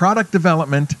in product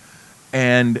development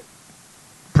and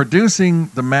producing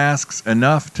the masks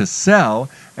enough to sell,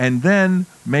 and then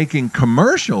making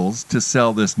commercials to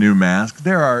sell this new mask.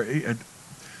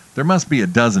 There must be a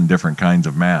dozen different kinds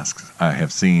of masks I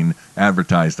have seen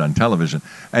advertised on television.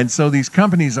 And so these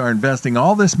companies are investing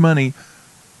all this money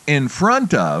in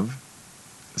front of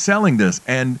selling this.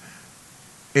 And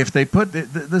if they put,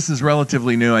 this is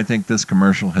relatively new. I think this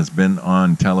commercial has been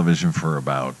on television for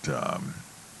about, 2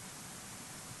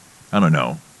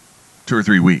 or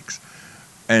 3 weeks.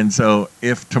 And so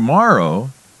if tomorrow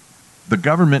the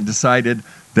government decided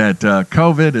that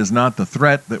COVID is not the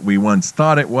threat that we once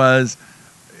thought it was,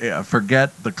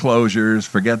 forget the closures,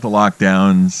 forget the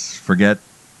lockdowns, forget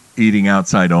eating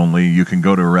outside only. You can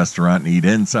go to a restaurant and eat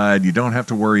inside. You don't have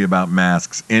to worry about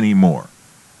masks anymore.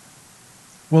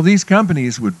 Well, these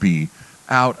companies would be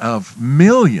out of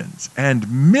millions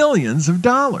and millions of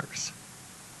dollars.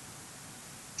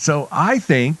 So I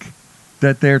think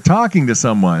that they're talking to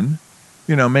someone,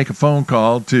 make a phone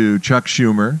call to Chuck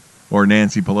Schumer or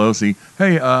Nancy Pelosi.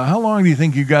 Hey, how long do you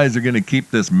think you guys are going to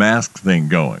keep this mask thing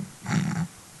going?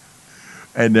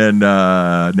 And then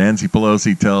Nancy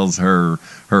Pelosi tells her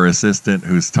assistant,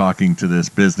 who's talking to this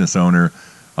business owner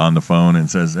on the phone, and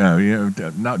says,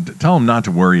 tell them not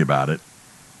to worry about it.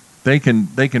 They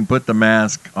can put the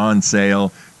mask on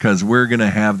sale because we're going to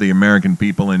have the American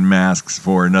people in masks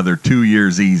for another 2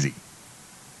 years easy.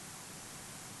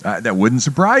 That wouldn't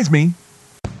surprise me.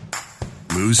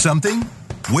 Lose something?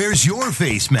 Where's your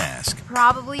face mask?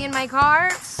 Probably in my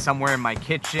car. Somewhere in my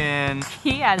kitchen.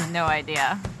 He has no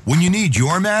idea. When you need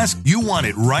your mask, you want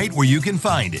it right where you can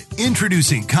find it.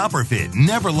 Introducing CopperFit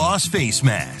Never Lost Face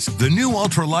Mask, the new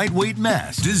ultra-lightweight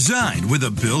mask designed with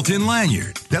a built-in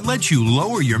lanyard that lets you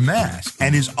lower your mask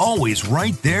and is always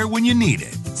right there when you need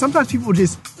it. Sometimes people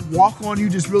just walk on you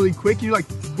just really quick. And you're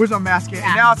like, where's my mask at? Yeah.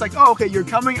 And now it's like, oh, okay, you're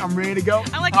coming. I'm ready to go.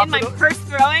 I'm like in my purse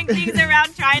throwing things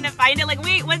around trying to find it. Like,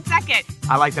 wait, 1 second.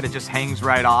 I like that it just hangs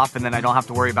right off, and then I don't have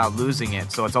to worry about losing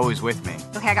it, so it's always with me.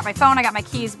 Okay, I got my phone, I got my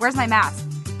keys. Where's my mask?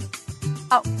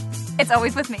 Oh, it's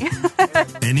always with me.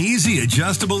 An easy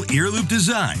adjustable ear loop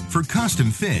design for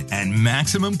custom fit and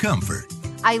maximum comfort.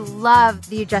 I love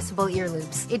the adjustable ear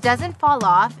loops. It doesn't fall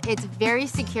off. It's very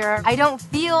secure. I don't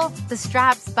feel the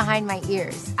straps behind my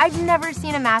ears. I've never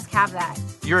seen a mask have that.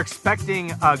 You're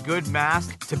expecting a good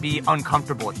mask to be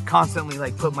uncomfortable.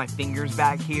 Constantly put my fingers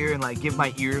back here and give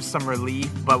my ears some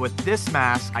relief. But with this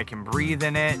mask, I can breathe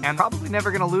in it and probably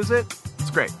never gonna lose it.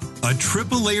 It's great. A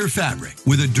triple layer fabric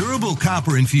with a durable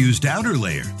copper infused outer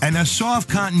layer and a soft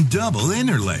cotton double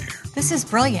inner layer. This is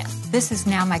brilliant. This is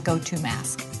now my go-to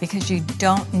mask because you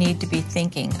don't need to be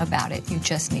thinking about it. You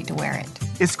just need to wear it.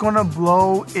 It's going to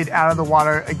blow it out of the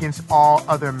water against all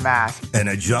other masks. An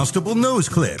adjustable nose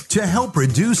clip to help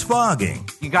reduce fogging.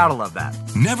 You gotta love that.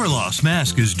 Never Lost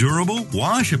mask is durable,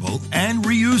 washable, and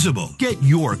reusable. Get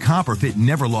your CopperFit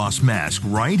Never Lost mask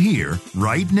right here,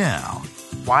 right now.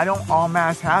 Why don't all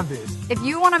masks have this? If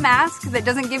you want a mask that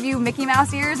doesn't give you Mickey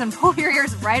Mouse ears and pull your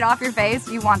ears right off your face,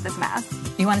 you want this mask.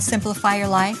 You want to simplify your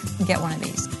life? Get one of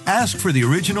these. Ask for the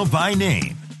original by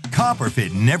name.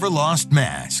 CopperFit Never Lost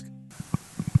mask.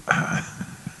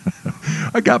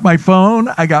 I got my phone.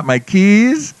 I got my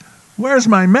keys. Where's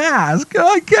my mask?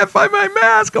 Oh, I can't find my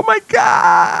mask. Oh, my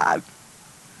God.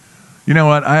 You know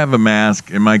what? I have a mask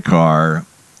in my car,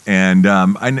 and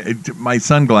my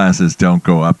sunglasses don't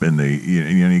go up in the.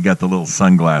 You got the little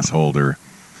sunglass holder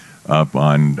up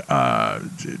on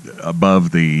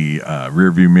above the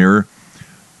rear view mirror,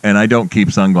 and I don't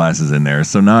keep sunglasses in there.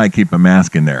 So now I keep a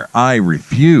mask in there. I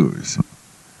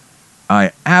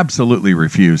absolutely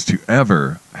refuse to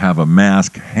ever have a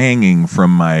mask hanging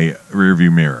from my rear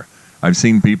view mirror. I've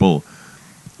seen people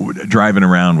driving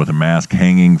around with a mask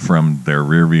hanging from their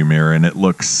rearview mirror, and it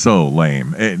looks so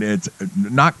lame. It's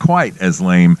not quite as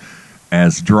lame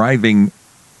as driving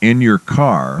in your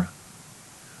car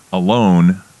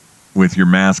alone with your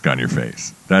mask on your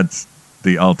face. That's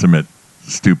the ultimate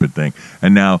stupid thing.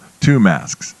 And now 2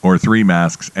 masks or 3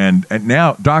 masks, and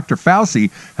now Dr.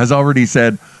 Fauci has already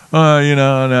said, no,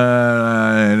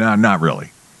 not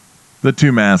really. The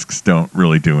 2 masks don't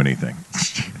really do anything.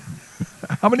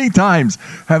 How many times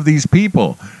have these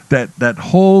people that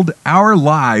hold our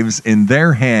lives in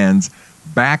their hands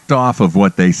backed off of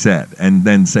what they said and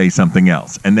then say something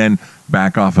else and then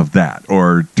back off of that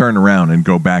or turn around and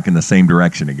go back in the same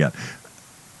direction again?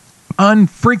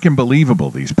 Unfreaking believable,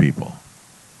 these people.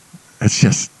 It's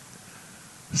just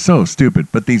so stupid.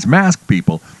 But these mask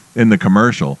people in the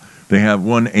commercial, they have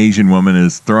one Asian woman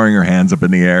is throwing her hands up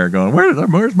in the air going,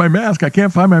 where's my mask? I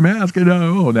can't find my mask. And,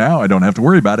 now I don't have to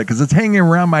worry about it because it's hanging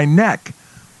around my neck.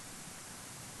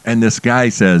 And this guy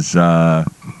says,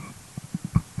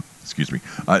 excuse me,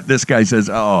 this guy says,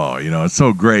 it's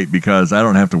so great because I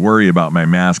don't have to worry about my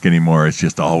mask anymore. It's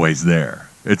just always there.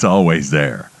 It's always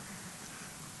there.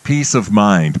 Peace of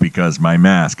mind because my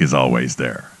mask is always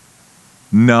there.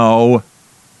 No.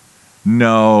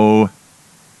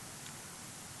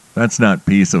 That's not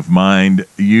peace of mind.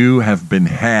 You have been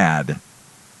had.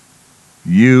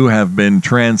 You have been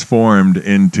transformed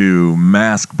into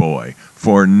Mask Boy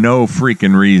for no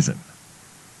freaking reason.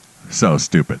 So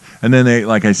stupid. And then they,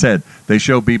 like I said, they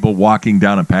show people walking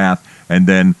down a path and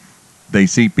then they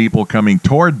see people coming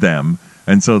toward them,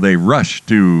 and so they rush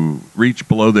to reach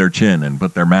below their chin and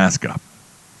put their mask up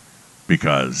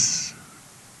because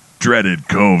dreaded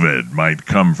COVID might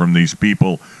come from these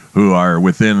people who are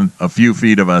within a few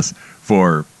feet of us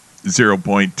for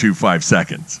 0.25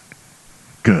 seconds.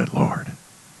 Good Lord.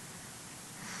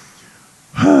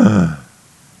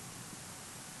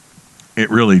 It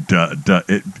really does.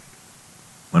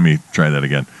 Let me try that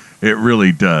again. It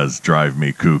really does drive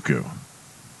me cuckoo.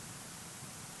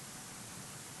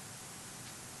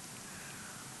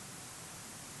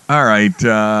 All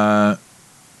right.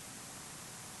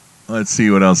 Let's see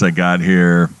what else I got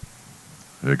here.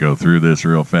 To go through this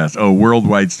real fast.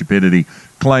 Worldwide stupidity,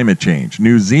 climate change.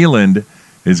 New Zealand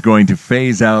is going to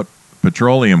phase out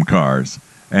petroleum cars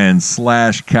and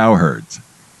slash cow herds.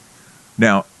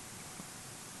 Now,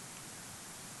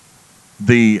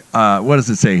 what does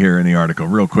it say here in the article?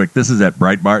 Real quick, this is at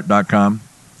Breitbart.com.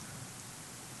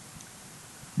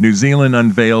 New Zealand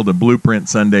unveiled a blueprint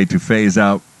Sunday to phase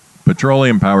out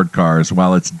petroleum-powered cars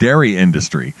while its dairy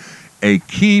industry, a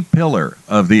key pillar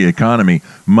of the economy,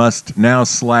 must now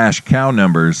slash cow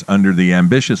numbers under the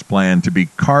ambitious plan to be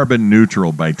carbon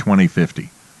neutral by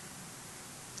 2050.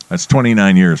 That's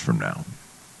 29 years from now.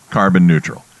 Carbon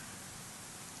neutral.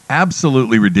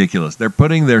 Absolutely ridiculous. They're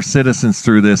putting their citizens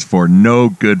through this for no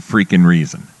good freaking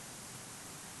reason.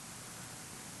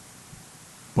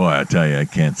 Boy, I tell you, I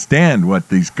can't stand what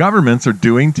these governments are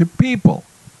doing to people.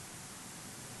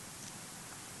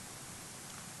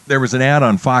 There was an ad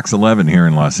on Fox 11 here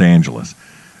in Los Angeles,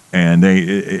 and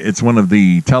it's one of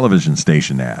the television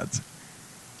station ads.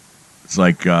 It's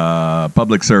like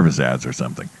public service ads or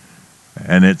something.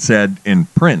 And it said in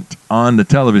print on the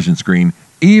television screen,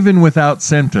 even without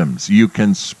symptoms, you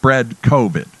can spread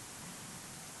COVID.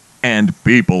 And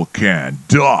people can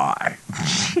die.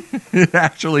 It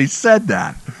actually said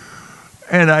that.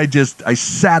 And I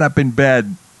sat up in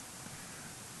bed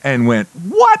and went,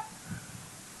 what?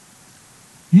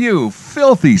 You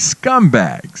filthy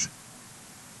scumbags.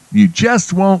 You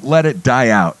just won't let it die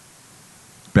out.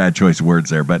 Bad choice of words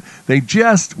there, but they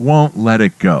just won't let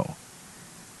it go.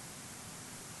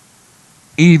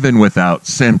 Even without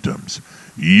symptoms,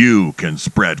 you can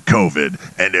spread COVID,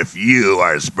 and if you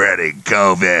are spreading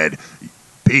COVID,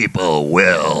 people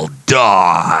will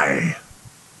die.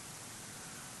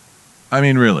 I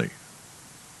mean, really.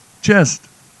 Just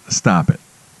stop it.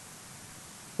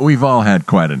 We've all had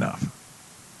quite enough.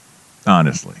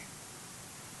 Honestly.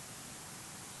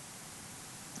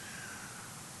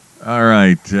 All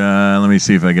right. Let me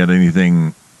see if I got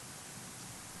anything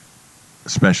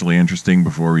especially interesting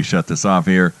before we shut this off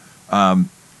here.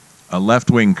 A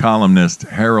left-wing columnist,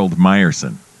 Harold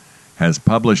Meyerson, has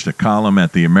published a column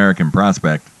at the American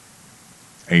Prospect,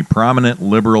 a prominent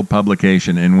liberal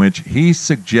publication in which he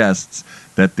suggests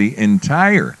that the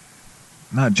entire,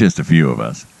 not just a few of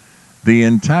us, the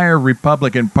entire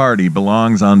Republican Party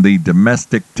belongs on the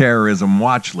domestic terrorism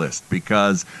watch list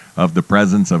because of the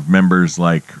presence of members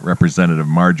like Representative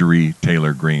Marjorie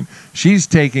Taylor Greene. She's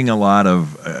taking a lot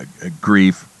of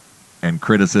grief and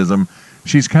criticism.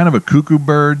 She's kind of a cuckoo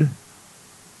bird.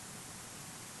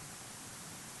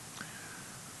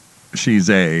 She's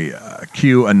a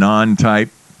QAnon type.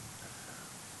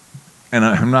 And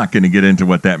I'm not going to get into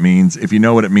what that means. If you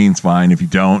know what it means, fine. If you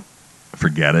don't,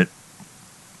 forget it.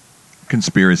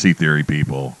 Conspiracy theory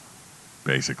people,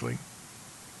 basically.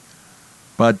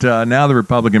 But now the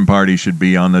Republican Party should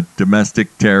be on the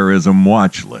domestic terrorism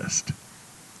watch list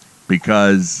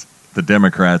because the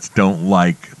Democrats don't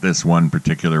like this one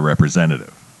particular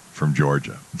representative from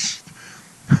Georgia.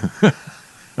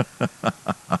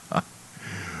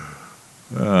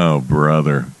 Oh,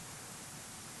 brother.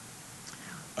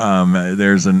 I'm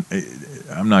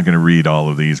not going to read all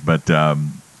of these, but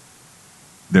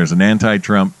there's an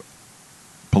anti-Trump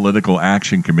political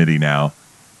action committee now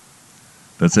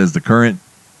that says the current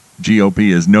GOP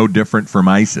is no different from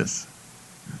ISIS.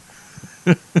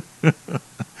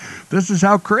 This is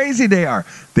how crazy they are.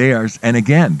 And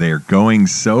again, they're going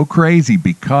so crazy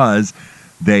because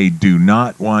they do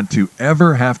not want to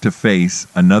ever have to face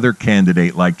another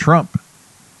candidate like Trump.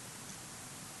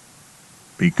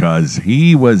 Because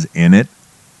he was in it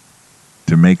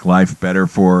to make life better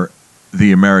for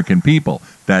the American people.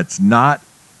 That's not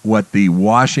what the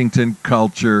Washington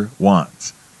culture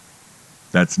wants.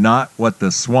 That's not what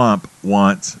the swamp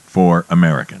wants for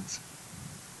Americans.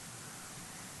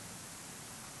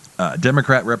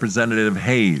 Democrat Representative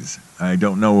Hayes, I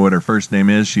don't know what her first name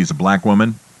is. She's a black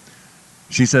woman.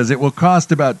 She says it will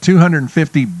cost about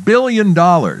 $250 billion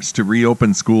to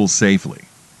reopen schools safely.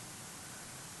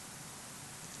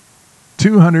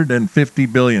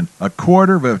 $250 billion, a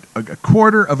quarter of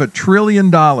 $1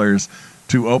 trillion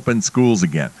to open schools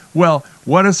again. Well,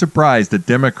 what a surprise that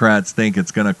Democrats think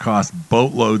it's going to cost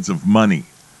boatloads of money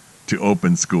to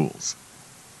open schools.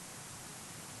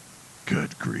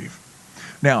 Good grief.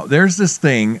 Now, there's this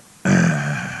thing.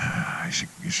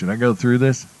 Should I go through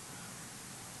this?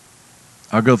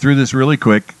 I'll go through this really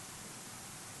quick.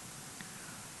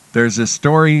 There's a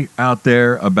story out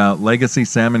there about Legacy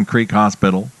Salmon Creek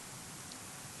Hospital.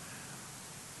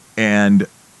 And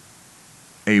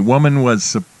a woman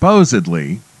was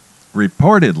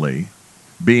reportedly,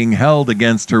 being held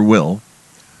against her will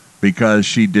because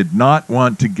she did not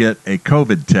want to get a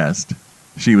COVID test.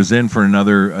 She was in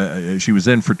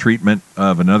for treatment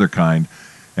of another kind,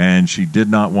 and she did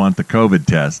not want the COVID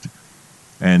test.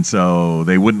 And so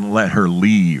they wouldn't let her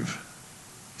leave,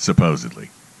 supposedly.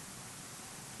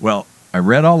 Well, I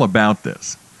read all about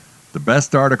this. The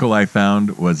best article I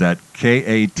found was at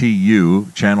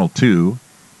KATU, Channel 2,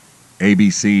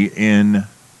 ABC in,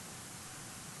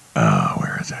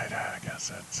 where is it? I guess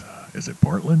that's, is it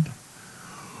Portland?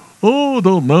 Oh,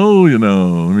 don't know,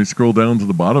 Let me scroll down to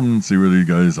the bottom and see where you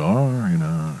guys are,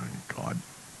 God.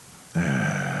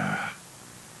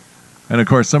 And, of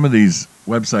course, some of these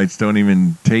websites don't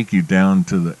even take you down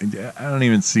to I don't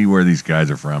even see where these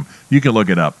guys are from. You can look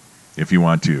it up if you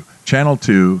want to. Channel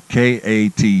 2,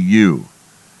 KATU,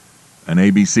 an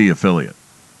ABC affiliate.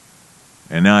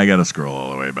 And now I got to scroll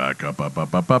all the way back up.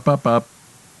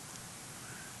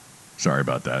 Sorry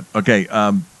about that. Okay,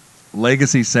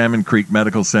 Legacy Salmon Creek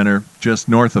Medical Center, just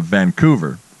north of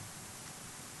Vancouver,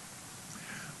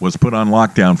 was put on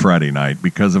lockdown Friday night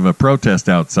because of a protest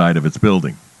outside of its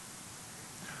building.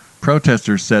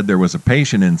 Protesters said there was a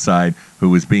patient inside who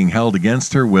was being held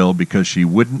against her will because she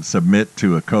wouldn't submit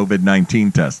to a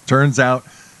COVID-19 test. Turns out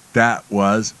that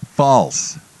was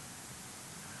false.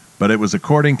 But it was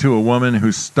according to a woman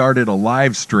who started a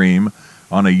live stream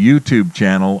on a YouTube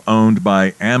channel owned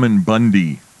by Ammon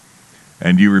Bundy.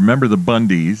 And you remember the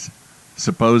Bundys,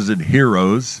 supposed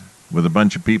heroes, with a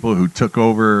bunch of people who took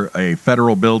over a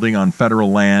federal building on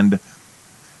federal land.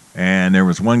 And there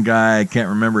was one guy, I can't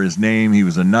remember his name, he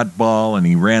was a nutball, and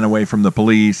he ran away from the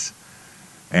police.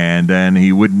 And then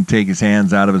he wouldn't take his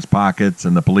hands out of his pockets,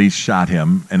 and the police shot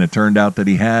him. And it turned out that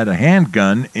he had a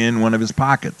handgun in one of his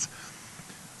pockets.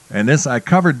 And I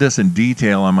covered this in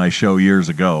detail on my show years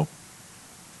ago.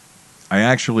 I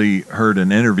actually heard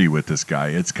an interview with this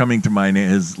guy. It's coming to my name.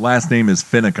 His last name is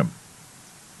Finicum.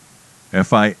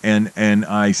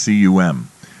 Finnicum.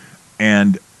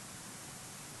 And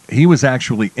he was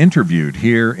actually interviewed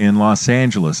here in Los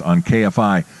Angeles on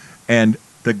KFI, and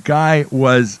the guy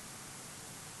was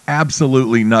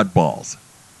absolutely nutballs.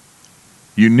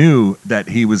 You knew that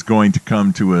he was going to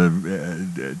come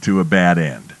to a bad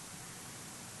end.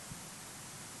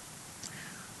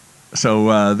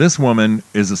 So this woman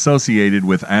is associated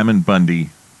with Ammon Bundy,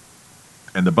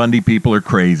 and the Bundy people are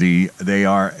crazy. They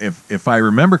are, if I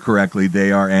remember correctly,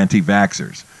 they are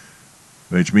anti-vaxxers,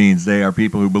 which means they are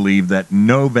people who believe that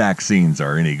no vaccines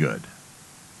are any good.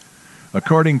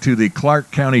 According to the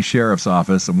Clark County Sheriff's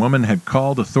Office, a woman had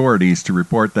called authorities to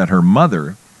report that her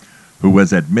mother, who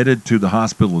was admitted to the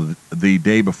hospital the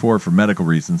day before for medical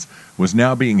reasons, was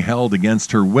now being held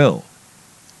against her will.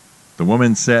 The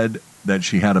woman said that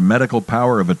she had a medical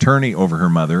power of attorney over her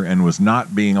mother and was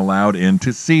not being allowed in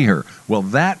to see her. Well,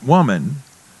 that woman,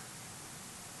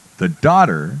 the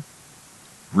daughter,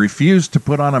 refused to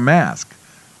put on a mask.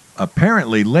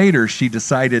 Apparently, later she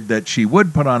decided that she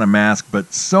would put on a mask,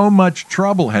 but so much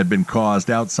trouble had been caused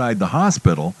outside the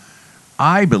hospital,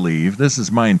 I believe, this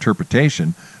is my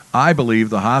interpretation, I believe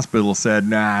the hospital said,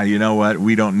 nah, you know what,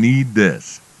 we don't need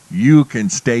this. You can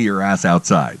stay your ass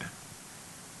outside.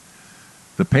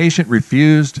 The patient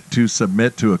refused to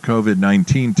submit to a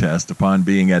COVID-19 test upon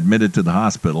being admitted to the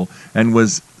hospital and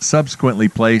was subsequently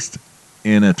placed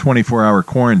in a 24-hour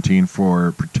quarantine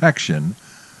for protection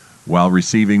while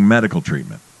receiving medical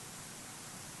treatment.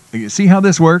 You see how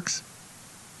this works?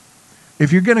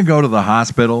 If you're going to go to the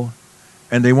hospital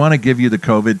and they want to give you the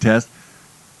COVID test,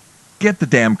 get the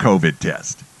damn COVID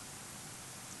test.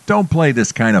 Don't play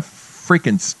this kind of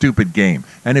freaking stupid game.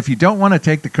 And if you don't want to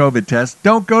take the COVID test,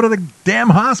 don't go to the damn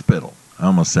hospital. I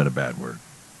almost said a bad word.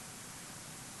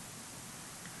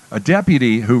 A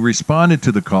deputy who responded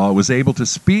to the call was able to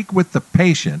speak with the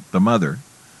patient, the mother.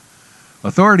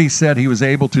 Authorities said he was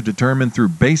able to determine through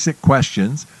basic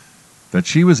questions that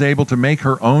she was able to make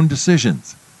her own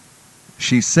decisions.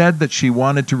 She said that she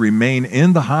wanted to remain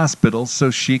in the hospital so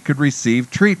she could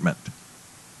receive treatment.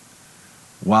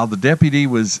 While the deputy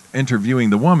was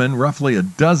interviewing the woman, roughly a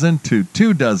dozen to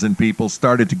 24 people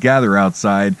started to gather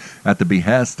outside at the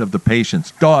behest of the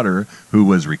patient's daughter, who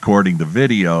was recording the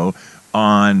video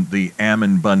on the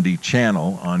Ammon Bundy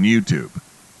channel on YouTube.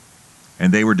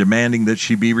 And they were demanding that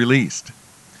she be released.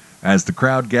 As the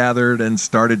crowd gathered and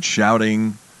started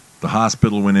shouting, the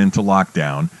hospital went into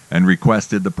lockdown and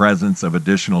requested the presence of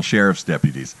additional sheriff's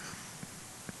deputies.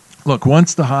 Look,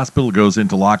 once the hospital goes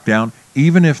into lockdown,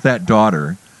 even if that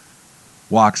daughter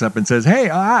walks up and says, hey,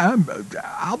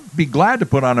 I'll be glad to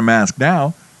put on a mask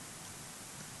now,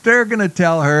 they're going to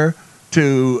tell her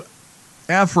to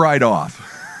F right off.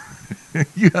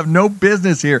 You have no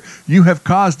business here. You have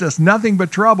caused us nothing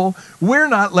but trouble. We're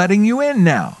not letting you in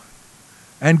now.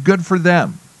 And good for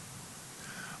them.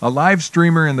 A live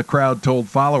streamer in the crowd told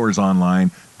followers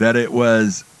online that it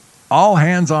was all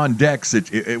hands on deck.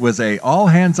 It was a all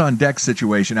hands on deck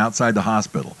situation outside the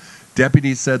hospital.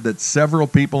 Deputies said that several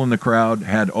people in the crowd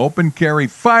had open carry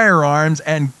firearms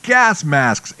and gas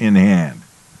masks in hand.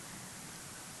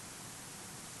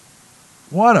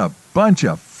 What a bunch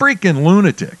of freaking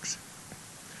lunatics.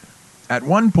 At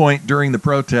one point during the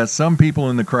protest, some people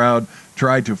in the crowd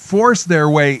tried to force their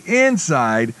way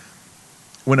inside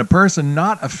when a person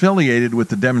not affiliated with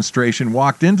the demonstration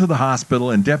walked into the hospital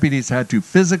and deputies had to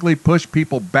physically push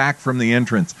people back from the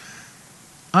entrance.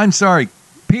 I'm sorry,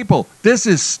 people, this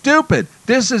is stupid.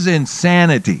 This is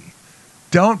insanity.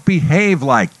 Don't behave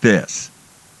like this.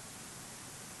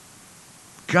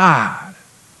 God,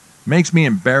 makes me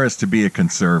embarrassed to be a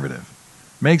conservative.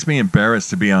 Makes me embarrassed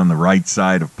to be on the right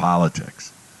side of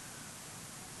politics.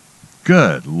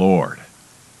 Good Lord.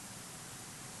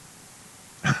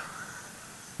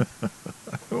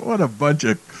 What a bunch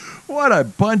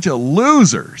of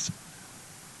losers.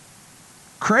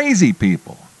 Crazy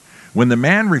people. When the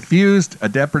man refused a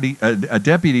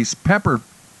deputy's pepper,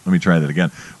 let me try that again.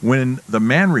 When the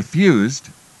man refused,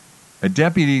 a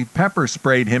deputy pepper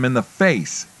sprayed him in the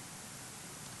face.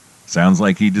 Sounds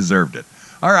like he deserved it.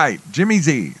 All right, Jimmy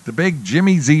Z, the big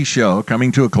Jimmy Z show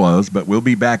coming to a close, but we'll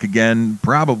be back again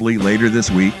probably later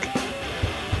this week.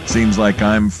 Seems like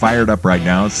I'm fired up right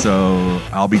now, so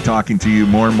I'll be talking to you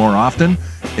more and more often.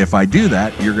 If I do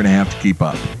that, you're going to have to keep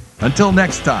up. Until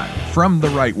next time, from the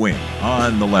right wing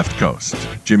on the left coast,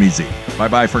 Jimmy Z.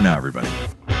 Bye-bye for now, everybody.